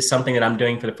is something that I'm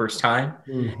doing for the first time.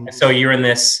 And so you're in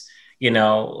this, you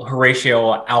know,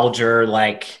 Horatio Alger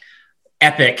like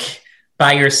epic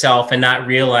by yourself and not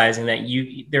realizing that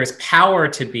there's power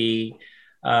to be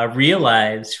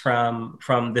realized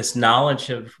from this knowledge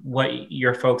of what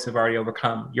your folks have already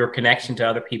overcome, your connection to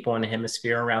other people in the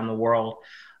hemisphere around the world.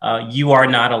 You are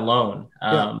not alone.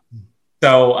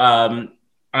 So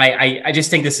I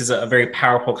just think this is a very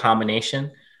powerful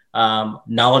combination.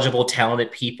 Knowledgeable,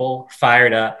 talented people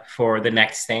fired up for the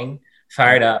next thing,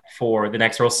 fired up for the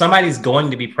next role. Somebody's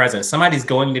going to be president. Somebody's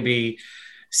going to be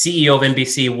CEO of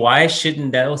NBC. Why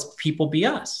shouldn't those people be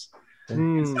us?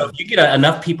 So if you get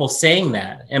enough people saying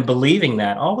that and believing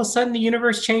that, all of a sudden the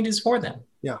universe changes for them.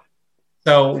 Yeah.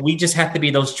 So we just have to be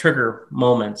those trigger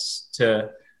moments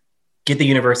to get the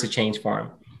universe to change for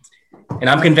them. And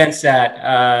I'm convinced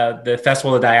that the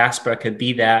Festival of the Diaspora could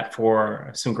be that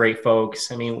for some great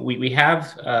folks. I mean, we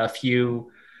have a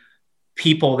few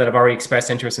people that have already expressed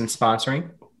interest in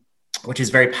sponsoring, which is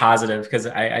very positive because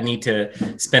I need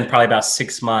to spend probably about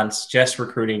 6 months just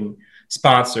recruiting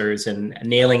sponsors and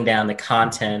nailing down the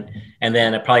content, and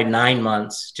then probably 9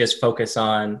 months just focus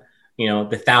on the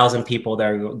 1,000 people that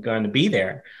are going to be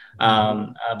there.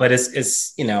 But it's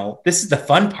this is the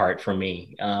fun part for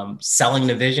me. Selling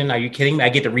the vision. Are you kidding me? I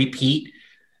get to repeat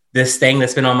this thing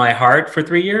that's been on my heart for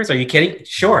 3 years. Are you kidding?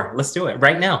 Sure. Let's do it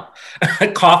right now.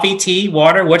 Coffee, tea,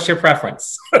 water. What's your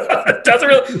preference?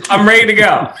 I'm ready to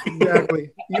go. Exactly.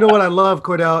 You know what I love,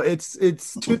 Cordell?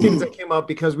 It's two things that came up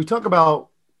because we talk about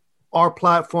our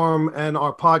platform and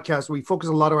our podcast. We focus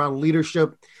a lot around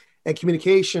leadership and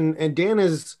communication. And Dan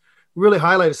has really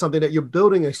highlighted something, that you're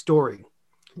building a story.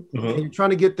 Mm-hmm. And you're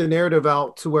trying to get the narrative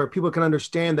out to where people can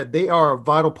understand that they are a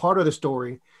vital part of the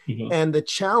story. Mm-hmm. And the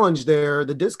challenge there,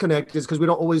 the disconnect, is because we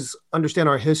don't always understand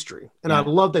our history. And I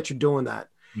love that you're doing that.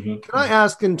 Mm-hmm. Can I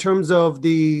ask, in terms of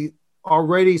the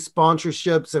already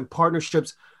sponsorships and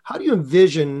partnerships, how do you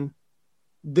envision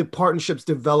the partnerships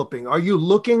developing? Are you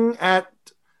looking at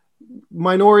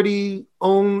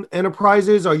minority-owned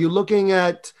enterprises? Are you looking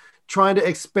at trying to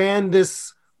expand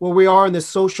this, where we are in this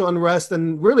social unrest?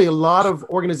 And really a lot of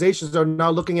organizations are now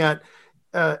looking at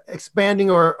expanding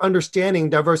or understanding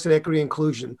diversity, equity,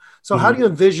 inclusion. So how do you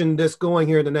envision this going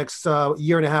here in the next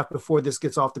year and a half before this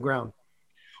gets off the ground?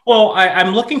 Well,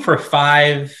 I'm looking for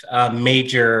 5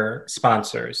 major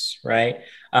sponsors, right?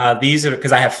 These are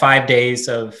because I have 5 days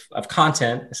of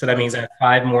content. So that means I have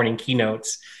 5 morning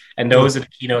keynotes. And those are the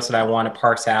keynotes that I want to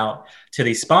parse out to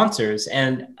these sponsors.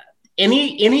 And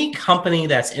any company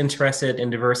that's interested in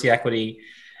diversity, equity,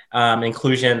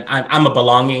 inclusion, I'm a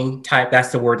belonging type.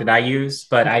 That's the word that I use,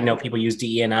 but I know people use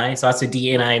DE&I. So that's a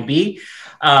DE&I and B.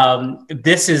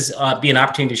 This is be an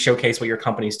opportunity to showcase what your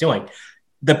company is doing.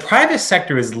 The private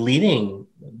sector is leading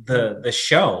the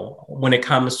show when it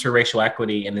comes to racial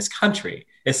equity in this country.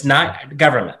 It's not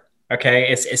government. Okay.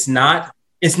 It's not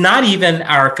even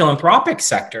our philanthropic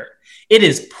sector. It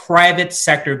is private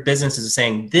sector businesses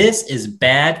saying this is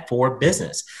bad for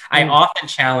business. I often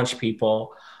challenge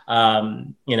people,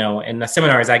 in the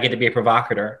seminars, I get to be a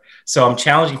provocateur. So I'm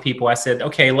challenging people. I said,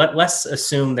 okay, let's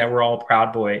assume that we're all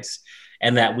Proud Boys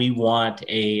and that we want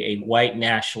a white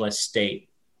nationalist state.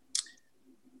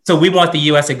 So we want the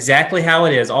U.S. exactly how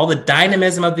it is, all the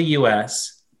dynamism of the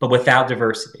U.S., but without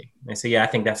diversity. They say, yeah, I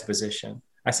think that's a position.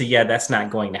 I say, yeah, that's not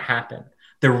going to happen.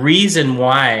 The reason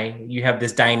why you have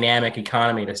this dynamic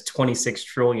economy that's $26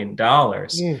 trillion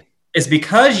is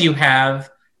because you have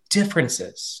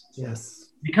differences. Yes.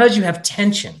 Because you have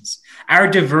tensions. Our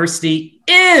diversity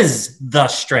is the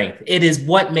strength. It is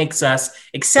what makes us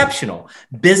exceptional.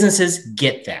 Businesses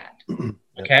get that.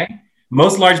 Okay?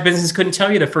 Most large businesses couldn't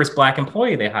tell you the first Black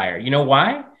employee they hired. You know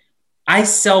why? I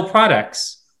sell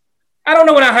products. I don't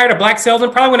know when I hired a Black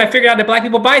salesman, probably when I figured out that Black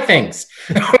people buy things.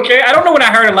 Okay? I don't know when I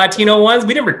hired a Latino ones.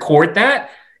 We didn't record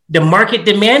that. The market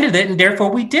demanded it, and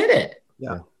therefore we did it.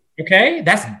 Yeah. Okay?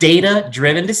 That's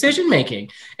data-driven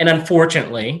decision-making. And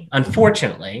unfortunately,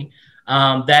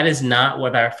 that is not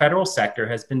what our federal sector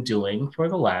has been doing for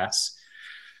the last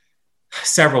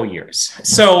several years.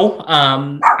 So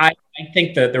I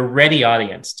think the ready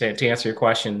audience, to answer your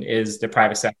question, is the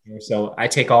private sector. So I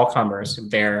take all comers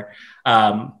there.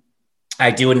 I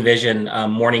do envision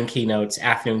morning keynotes,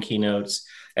 afternoon keynotes,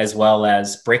 as well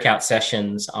as breakout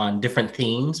sessions on different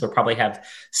themes. We'll probably have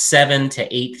 7 to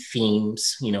 8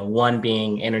 themes, one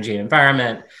being energy and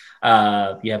environment.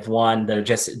 You have one that are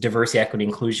just diversity, equity,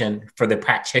 inclusion for the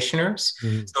practitioners.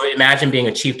 Mm-hmm. So imagine being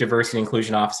a chief diversity and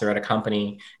inclusion officer at a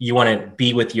company. You want to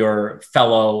be with your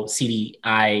fellow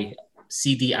CDEI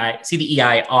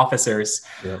officers.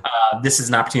 Yeah. This is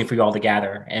an opportunity for you all to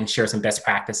gather and share some best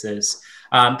practices.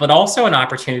 But also an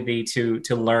opportunity to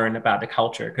learn about the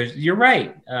culture. Because you're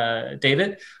right,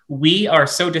 David, we are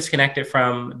so disconnected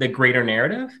from the greater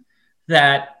narrative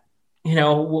that,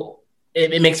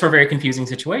 it makes for a very confusing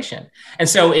situation. And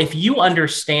so if you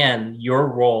understand your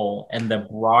role in the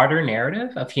broader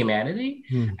narrative of humanity,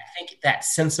 I think that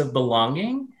sense of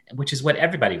belonging, which is what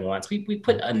everybody wants, we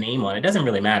put a name on it. It doesn't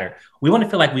really matter. We want to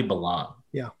feel like we belong.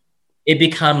 Yeah. It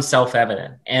becomes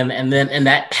self-evident. And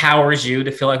that powers you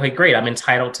to feel like, hey, great, I'm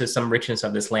entitled to some richness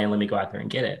of this land. Let me go out there and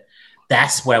get it.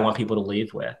 That's what I want people to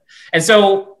leave with. And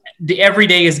so every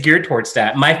day is geared towards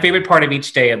that. My favorite part of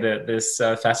each day of this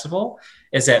festival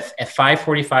is at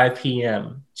 5:45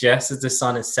 p.m., just as the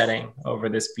sun is setting over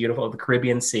the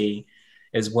Caribbean Sea,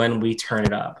 is when we turn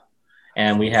it up.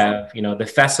 And we have, the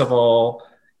festival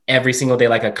every single day,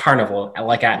 like a carnival,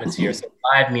 like atmosphere, so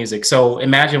live music. So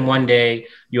imagine one day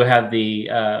you'll have the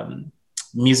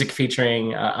music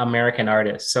featuring American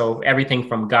artists. So everything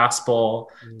from gospel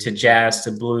to jazz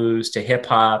to blues to hip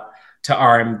hop to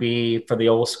R&B for the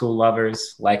old school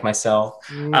lovers like myself.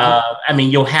 Mhm. I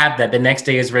mean, you'll have that. The next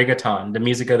day is reggaeton, the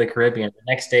music of the Caribbean.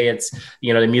 The next day it's,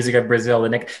 the music of Brazil.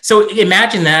 So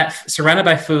imagine that, surrounded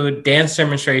by food, dance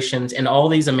demonstrations, and all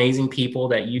these amazing people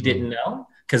that you didn't know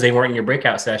because they weren't in your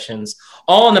breakout sessions,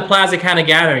 all in the plaza kind of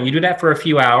gathering. You do that for a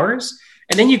few hours.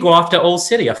 And then you go off to Old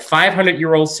City, a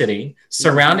 500-year-old city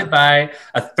surrounded by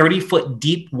a 30-foot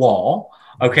deep wall,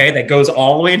 okay, that goes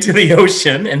all the way into the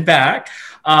ocean and back,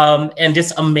 and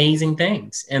just amazing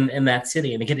things in that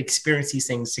city. And they get to experience these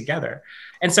things together.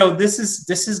 And so this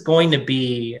is going to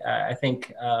be, I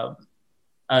think,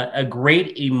 a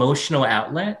great emotional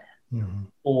outlet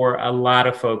for a lot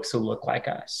of folks who look like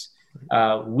us.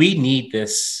 We need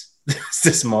this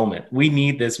moment. We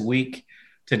need this week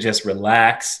to just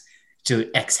relax,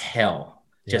 to exhale.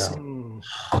 Just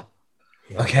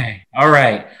okay. All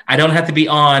right. I don't have to be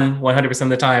on 100% of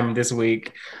the time this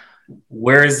week.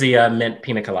 Where's the mint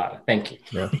pina colada? Thank you.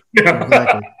 Yeah,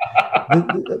 exactly.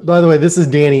 By the way, this is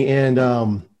Danny, and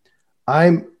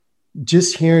I'm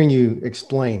just hearing you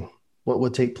explain what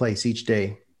will take place each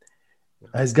day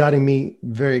has gotten me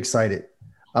very excited.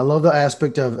 I love the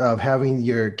aspect of having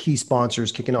your key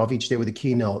sponsors kicking off each day with a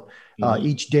keynote,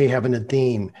 each day having a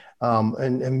theme,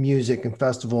 and music and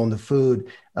festival and the food.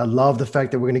 I love the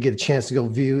fact that we're going to get a chance to go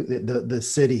view the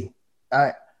city.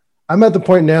 I'm at the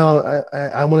point now.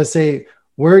 I want to say,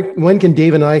 when can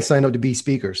Dave and I sign up to be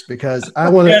speakers? Because I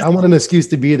want an excuse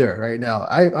to be there right now.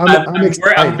 I'm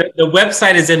excited. The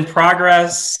website is in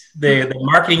progress. The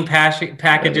marketing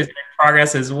package is in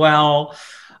progress as well.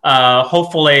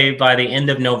 Hopefully by the end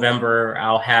of November,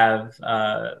 I'll have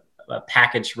a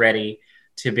package ready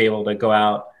to be able to go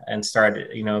out and start,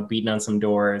 beating on some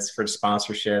doors for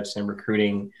sponsorships and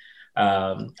recruiting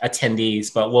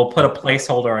attendees. But we'll put a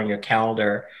placeholder on your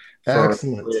calendar for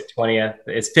the 20th.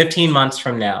 It's 15 months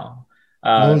from now.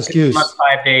 No excuse.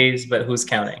 5 days, but who's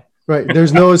counting? Right.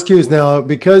 There's no excuse now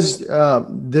because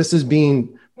this is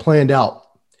being planned out.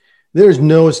 There's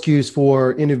no excuse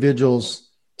for individuals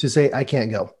to say, I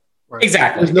can't go. Right.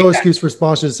 Exactly. There's no excuse for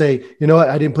sponsors to say, you know what,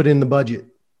 I didn't put it in the budget.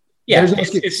 Yeah,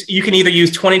 you can either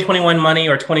use 2021 money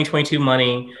or 2022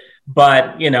 money,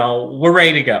 but we're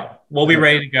ready to go. We'll be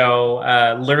ready to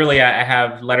go. Literally, I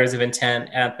have letters of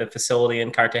intent at the facility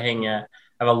in Cartagena.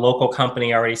 I have a local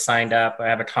company already signed up. I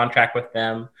have a contract with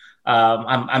them.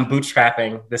 I'm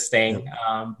bootstrapping this thing,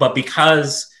 but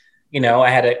because I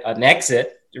had an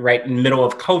exit right in the middle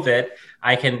of COVID,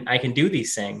 I can do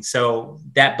these things. So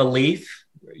that belief,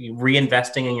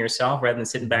 reinvesting in yourself rather than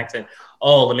sitting back saying,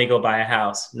 oh, let me go buy a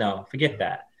house. No, forget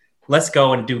that. Let's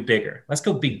go and do bigger. Let's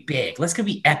go be big. Let's go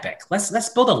be epic. Let's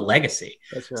build a legacy.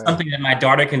 That's right. Something that my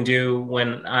daughter can do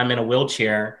when I'm in a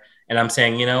wheelchair and I'm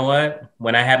saying, you know what?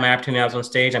 When I had my opportunity, I was on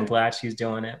stage. I'm glad she's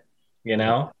doing it.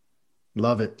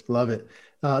 Love it. Love it.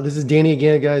 This is Danny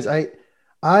again, guys. I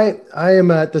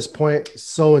am at this point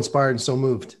so inspired and so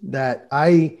moved that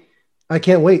I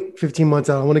can't wait 15 months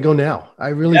out. I want to go now. I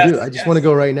really do. I just want to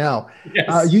go right now.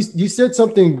 Yes. You said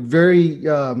something very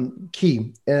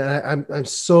key, and I'm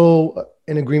so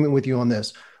in agreement with you on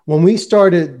this. When we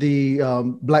started the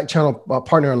Black Channel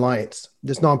Partner Alliance,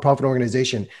 this nonprofit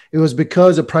organization, it was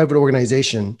because a private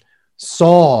organization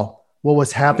saw what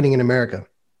was happening in America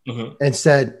and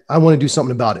said, I want to do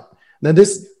something about it. Now,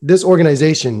 this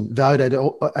organization valued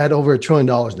at over $1 trillion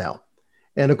now.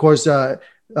 And of course,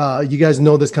 you guys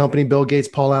know this company. Bill Gates,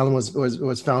 Paul Allen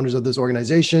was founders of this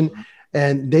organization.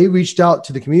 And they reached out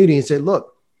to the community and said,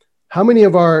 look, how many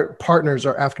of our partners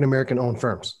are African-American owned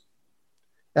firms?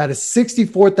 Out of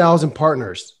 64,000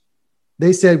 partners,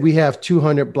 they said we have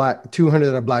 200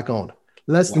 that are black owned,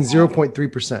 less than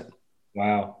 0.3%.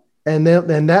 Wow. And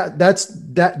that's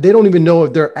they don't even know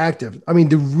if they're active. I mean,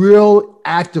 the real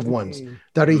active ones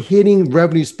that are hitting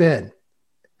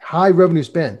high revenue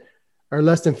spend are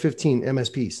less than 15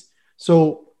 MSPs.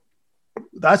 So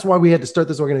that's why we had to start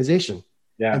this organization.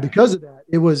 Yeah. And because of that,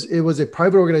 it was a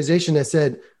private organization that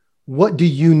said, what do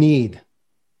you need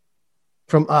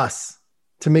from us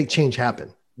to make change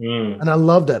happen? And I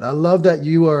love that. I love that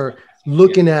you are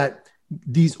looking at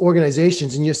these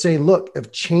organizations and you're saying, look,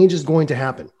 if change is going to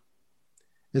happen,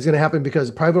 it's going to happen because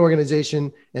a private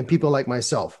organization and people like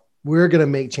myself, we're going to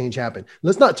make change happen.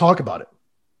 Let's not talk about it.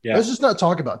 Yeah. Let's just not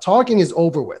talk about it. Talking is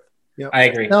over with. Yep. I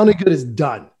agree. Sounding good is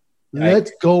done.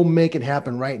 Let's go make it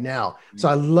happen right now. So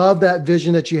I love that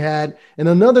vision that you had. And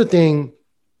another thing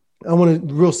I want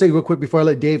to say real quick before I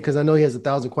let Dave, because I know he has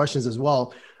 1,000 questions as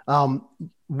well.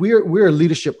 We're a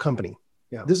leadership company.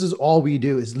 Yeah. This is all we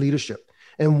do is leadership.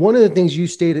 And one of the things you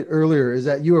stated earlier is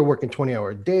that you are working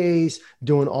 20-hour days,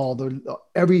 doing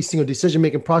every single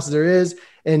decision-making process there is.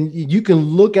 And you can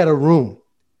look at a room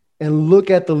and look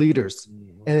at the leaders.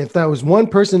 And if that was one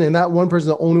person and that one person,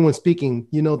 the only one speaking,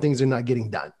 things are not getting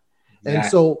done. Exactly. And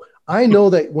so I know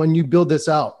that when you build this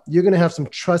out, you're going to have some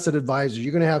trusted advisors.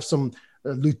 You're going to have some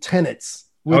lieutenants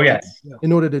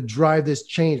in order to drive this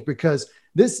change, because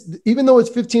this, even though it's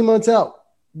 15 months out,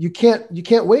 you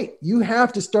can't wait. You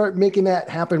have to start making that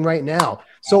happen right now.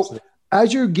 So Absolutely.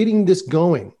 As you're getting this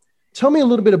going, tell me a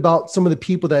little bit about some of the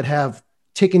people that have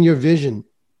taken your vision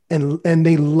and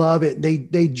they love it.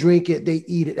 They drink it, they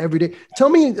eat it every day. Tell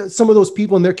me some of those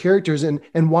people and their characters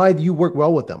and why you work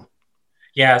well with them.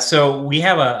 Yeah, so we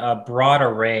have a broad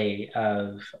array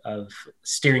of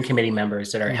steering committee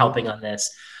members that are helping on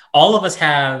this. All of us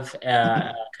have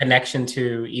a connection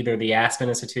to either the Aspen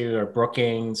Institute or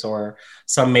Brookings or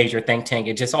some major think tank.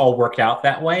 It just all worked out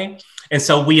that way. And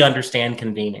so we understand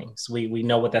convenings. We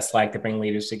know what that's like to bring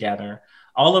leaders together.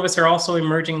 All of us are also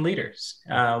emerging leaders.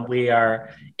 We are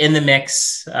in the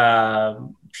mix,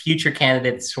 future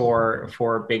candidates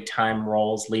for big time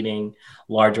roles leading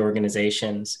large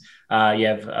organizations. You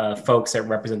have folks that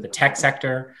represent the tech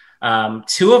sector.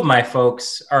 Two of my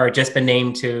folks are just been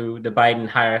named to the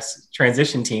Biden-Harris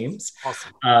transition teams.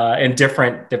 Awesome. In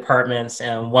different departments.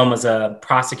 And one was a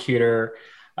prosecutor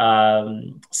 /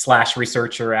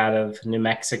 researcher out of New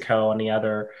Mexico, and the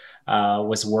other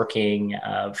was working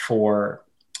for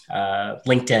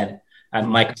LinkedIn and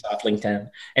Microsoft LinkedIn.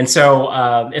 And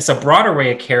so it's a broad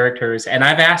array of characters. And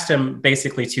I've asked them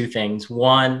basically two things.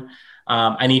 One,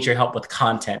 I need your help with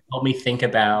content. Help me think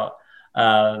about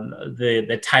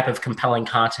the type of compelling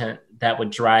content that would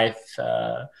drive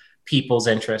people's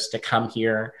interest to come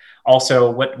here. Also,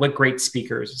 what great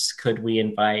speakers could we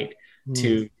invite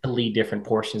to lead different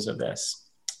portions of this?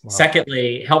 Wow.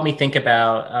 Secondly, help me think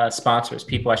about sponsors,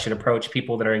 people I should approach,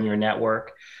 people that are in your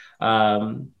network.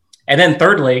 And then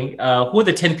thirdly, who are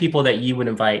the 10 people that you would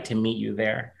invite to meet you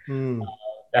there?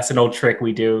 That's an old trick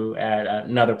we do at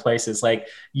other places. Like,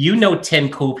 10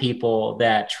 cool people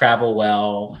that travel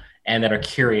well and that are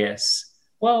curious.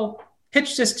 Well,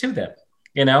 pitch this to them.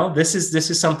 This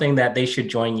is something that they should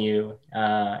join you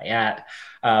at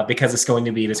because it's going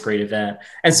to be this great event.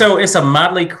 And so it's a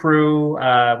motley crew.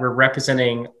 We're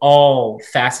representing all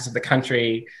facets of the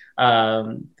country.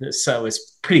 So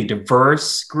it's pretty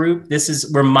diverse group.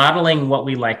 We're modeling what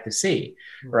we like to see,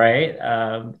 right?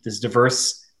 This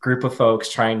diverse group of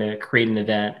folks trying to create an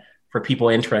event for people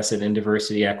interested in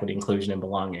diversity, equity, inclusion, and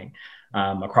belonging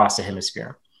across the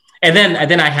hemisphere. And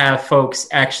then I have folks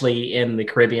actually in the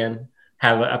Caribbean,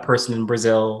 have a person in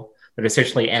Brazil that are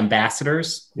essentially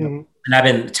ambassadors. Mm-hmm. And I've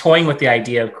been toying with the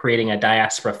idea of creating a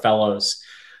diaspora fellows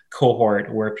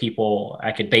cohort where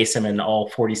I could base them in all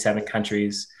 47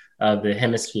 countries of the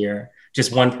hemisphere,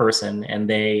 just one person, and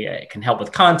they can help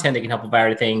with content. They can help with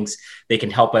variety things. They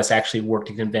can help us actually work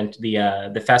to convent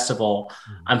the festival.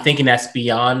 Mm-hmm. I'm thinking that's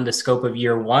beyond the scope of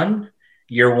year one.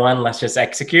 Year one, let's just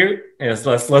execute.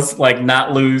 Let's like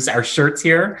not lose our shirts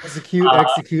here.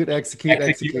 Execute.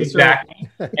 Exactly.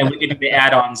 And we can do the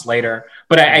add-ons later.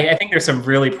 But I think there's some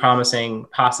really promising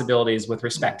possibilities with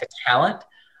respect to talent.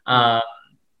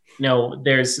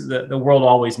 There's the world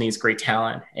always needs great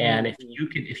talent. And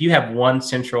if you have one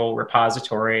central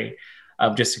repository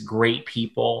of just great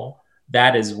people,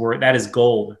 that is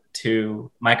gold to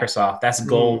Microsoft. That's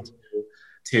gold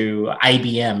to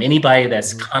IBM, anybody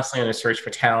that's constantly on a search for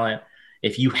talent.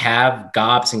 If you have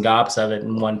gobs and gobs of it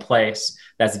in one place,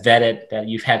 that's vetted, that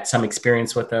you've had some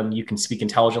experience with them, you can speak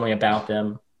intelligently about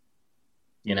them,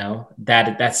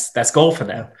 that's gold for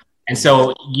them. And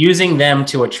so using them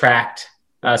to attract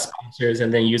sponsors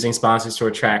and then using sponsors to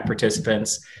attract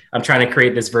participants, I'm trying to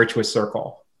create this virtuous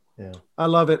circle. Yeah, I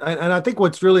love it. And I think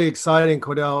what's really exciting,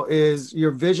 Cordell, is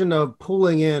your vision of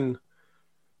pulling in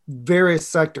various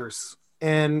sectors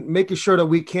and making sure that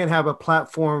we can have a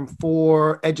platform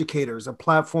for educators, a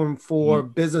platform for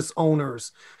business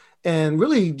owners, and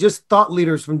really just thought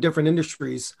leaders from different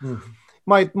industries.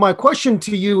 My question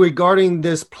to you regarding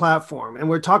this platform, and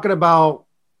we're talking about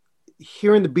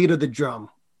hearing the beat of the drum,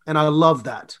 and I love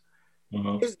that.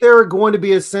 Is there going to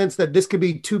be a sense that this could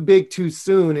be too big too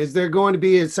soon? Is there going to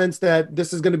be a sense that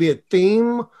this is going to be a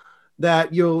theme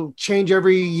that you'll change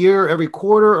every year, every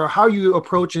quarter, or how are you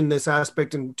approaching this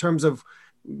aspect in terms of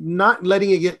not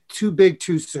letting it get too big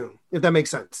too soon, if that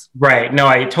makes sense? Right. No,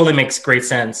 it totally makes great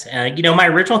sense. My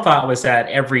original thought was that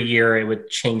every year it would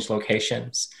change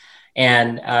locations.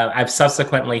 And I've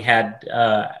subsequently had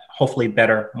hopefully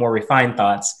better, more refined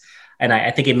thoughts. And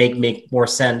I think it make more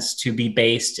sense to be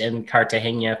based in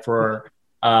Cartagena for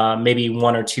maybe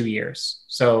 1 or 2 years.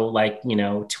 So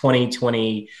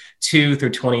 2022 through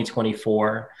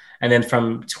 2024. And then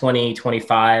from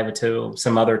 2025 to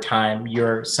some other time,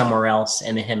 you're somewhere else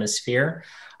in the hemisphere.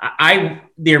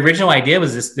 The original idea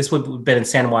was this would have been in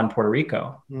San Juan, Puerto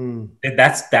Rico.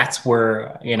 That's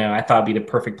where, I thought it'd be the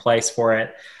perfect place for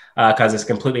it, because it's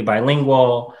completely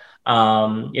bilingual.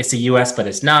 It's the US, but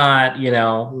it's not,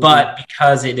 but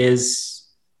because it is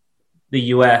the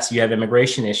US, you have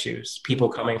immigration issues, people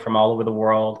coming from all over the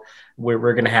world.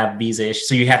 We're going to have visa issues.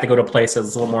 So you have to go to a place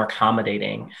that's a little more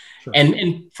accommodating. Sure.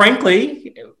 And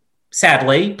frankly,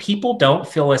 sadly, people don't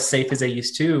feel as safe as they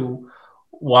used to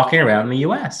walking around the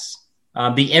US.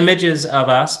 The images of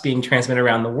us being transmitted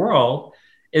around the world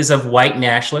is of white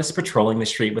nationalists patrolling the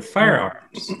street with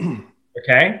firearms.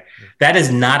 Okay? That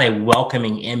is not a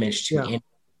welcoming image to anyone.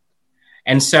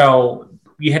 And so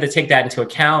you had to take that into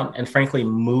account and frankly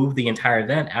move the entire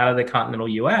event out of the continental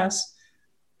US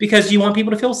because you want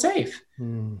people to feel safe.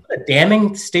 A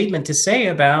damning statement to say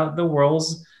about the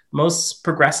world's most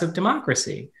progressive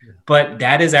democracy. But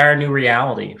that is our new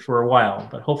reality for a while.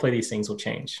 But hopefully these things will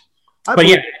change.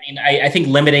 I think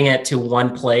limiting it to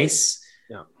one place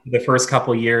the first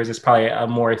couple of years is probably a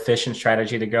more efficient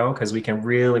strategy to go, because we can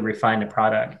really refine the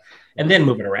product and then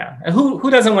move it around. And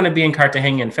who doesn't want to be in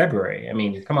Cartagena in February? I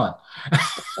mean, come on.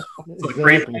 It's a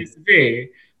great place to be.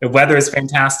 The weather is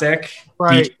fantastic.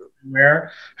 Right.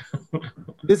 Where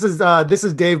This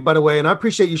is Dave, by the way, and I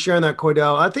appreciate you sharing that,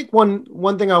 Cordell. I think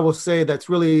one thing I will say that's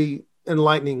really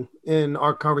enlightening in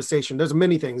our conversation, there's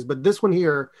many things, but this one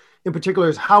here in particular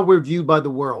is how we're viewed by the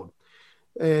world.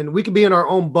 And we can be in our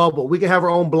own bubble. We can have our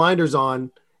own blinders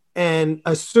on and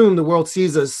assume the world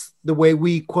sees us the way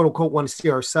we, quote unquote, want to see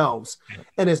ourselves.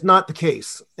 And it's not the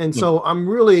case. And so I'm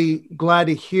really glad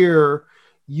to hear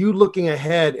you looking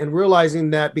ahead and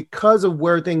realizing that because of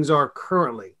where things are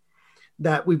currently,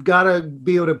 that we've got to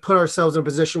be able to put ourselves in a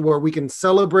position where we can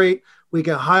celebrate, we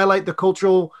can highlight the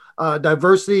cultural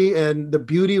diversity and the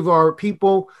beauty of our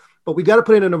people, but we got to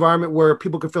put it in an environment where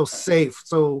people can feel safe.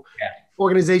 So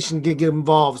organizations can get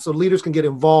involved, so leaders can get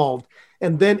involved.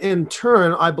 And then in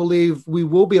turn, I believe we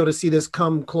will be able to see this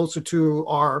come closer to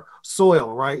our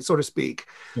soil, right, so to speak.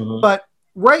 But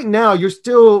right now, you're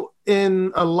still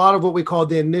in a lot of what we call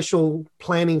the initial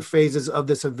planning phases of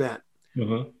this event.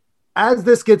 As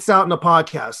this gets out in the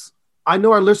podcast, I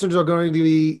know our listeners are going to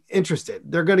be interested.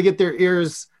 They're going to get their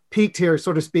ears peaked here,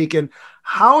 so to speak. And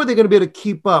how are they going to be able to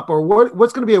keep up, or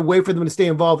what's going to be a way for them to stay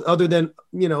involved other than,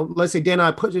 let's say Dan and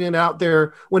I putting it out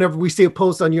there whenever we see a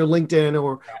post on your LinkedIn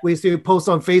or we see a post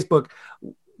on Facebook.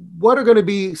 What are going to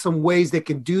be some ways they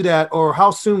can do that, or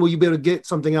how soon will you be able to get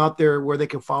something out there where they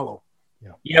can follow?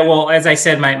 Yeah, well, as I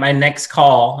said, my next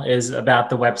call is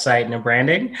about the website and the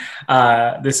branding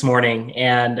this morning.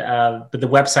 And but the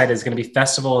website is going to be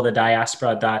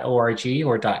festivalofthediaspora.org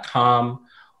or .com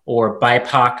or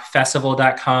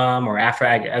BIPOCfestival.com, or after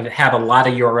I have a lot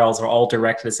of URLs are all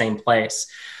direct to the same place.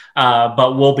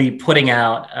 But we'll be putting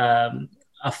out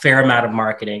a fair amount of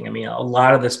marketing. I mean, a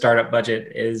lot of the startup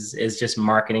budget is just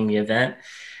marketing the event.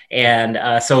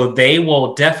 And so they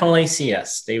will definitely see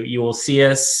us. You will see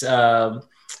us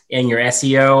in your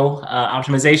SEO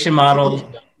optimization model.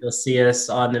 You'll see us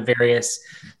on the various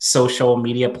social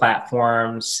media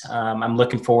platforms. I'm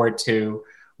looking forward to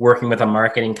working with a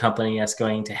marketing company that's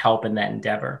going to help in that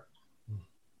endeavor.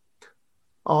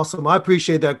 Awesome. I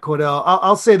appreciate that, Cordell.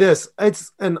 I'll say this.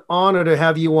 It's an honor to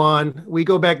have you on. We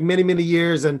go back many, many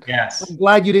years, and I'm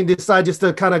glad you didn't decide just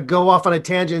to kind of go off on a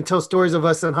tangent and tell stories of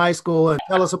us in high school and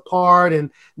tell us apart.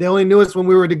 And they only knew us when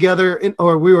we were together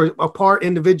or we were apart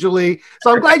individually.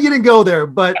 So I'm glad you didn't go there.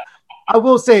 But I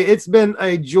will say it's been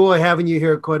a joy having you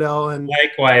here, Cordell. And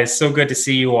likewise, so good to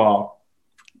see you all.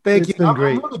 Thank you. I'm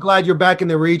really glad you're back in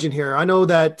the region here. I know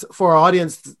that for our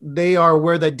audience, they are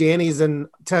aware that Danny's in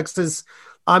Texas.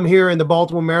 I'm here in the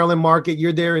Baltimore, Maryland market.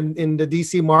 You're there in the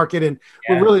DC market, and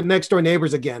we're really next door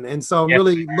neighbors again. And so I'm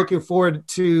really looking forward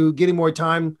to getting more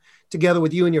time together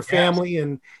with you and your family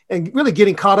and really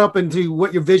getting caught up into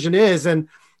what your vision is. And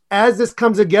as this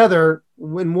comes together,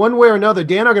 in one way or another,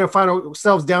 Dan and I are going to find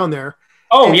ourselves down there.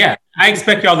 Oh, yeah. I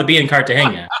expect y'all to be in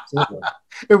Cartagena.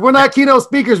 If we're not keynote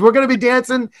speakers, we're going to be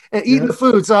dancing and eating the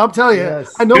food. So I'm telling you,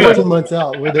 I know we're 2 months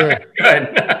out. We're there.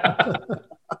 Good.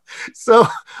 So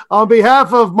on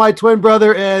behalf of my twin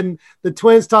brother and the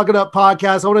Twins Talking Up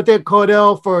podcast, I want to thank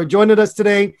Cordell for joining us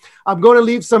today. I'm going to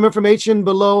leave some information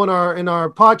below in our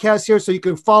podcast here so you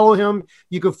can follow him.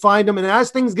 You can find him. And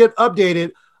as things get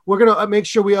updated, we're going to make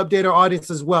sure we update our audience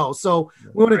as well. So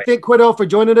we want to thank Cordell for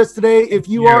joining us today. If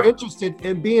you are interested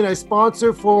in being a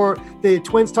sponsor for the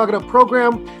Twins Talking Up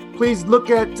program, please look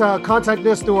at contact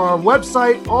us through our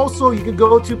website. Also, you can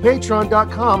go to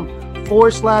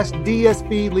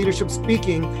patreon.com/DSB Leadership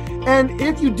Speaking And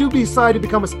if you do decide to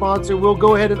become a sponsor, we'll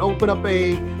go ahead and open up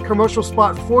a commercial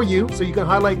spot for you so you can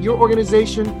highlight your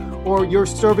organization or your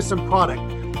service and product.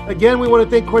 Again, we want to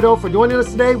thank Cordell for joining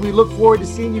us today. We look forward to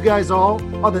seeing you guys all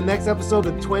on the next episode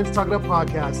of the Twins Talk It Up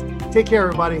podcast. Take care,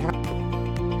 everybody.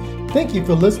 Thank you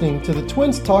for listening to the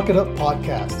Twins Talk It Up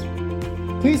podcast.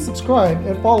 Please subscribe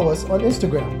and follow us on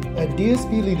Instagram at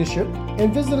DSP Leadership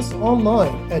and visit us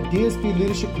online at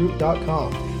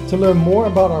dspleadershipgroup.com to learn more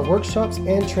about our workshops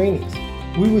and trainings.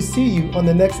 We will see you on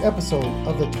the next episode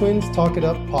of the Twins Talk It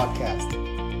Up podcast.